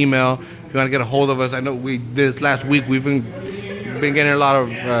us an email. If you want to get a hold of us, I know this last week we've been getting a lot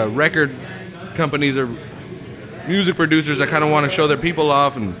of record companies or music producers that kind of want to show their people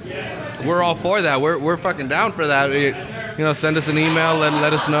off, and we're all for that. We're fucking down for that. Send us an email.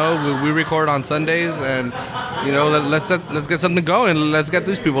 Let us know. We record on Sundays, and let's get something going. Let's get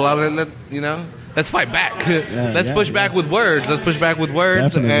these people out. let's fight back. Let's push back with words. Let's push back with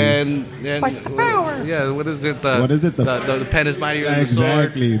words. And Fight the power. Yeah, what is it? The pen is mightier than the sword.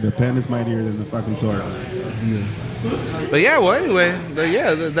 Exactly. The pen is mightier than the fucking sword. But yeah, well, anyway,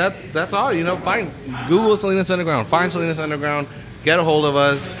 that's all. Find Google Salinas Underground. Find Salinas Underground. Get a hold of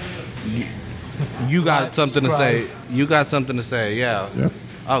us. You got something to say. You got something to say. Yeah. Yep.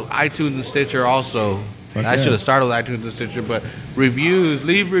 Oh, iTunes and Stitcher also. Fuck I yeah. should have started with iTunes and Stitcher, but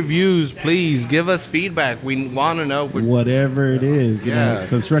leave reviews, please. Give us feedback. We want to know. Whatever it is, you Yeah. know,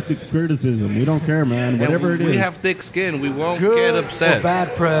 constructive criticism. We don't care, man. Whatever it is. We have thick skin. We won't Good get upset. or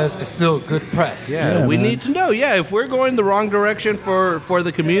bad press, it's still good press. Yeah, we man. need to know. Yeah, if we're going the wrong direction for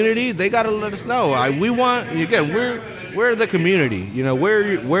the community, they got to let us know. We want, again, we're the community.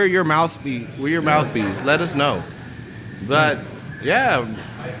 We're your mouthpiece. We're your mouthpiece. Let us know. But yeah,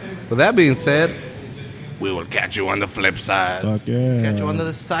 with that being said, we will catch you on the flip side. Fuck yeah. Catch you on the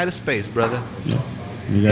other side of space, brother. Yeah.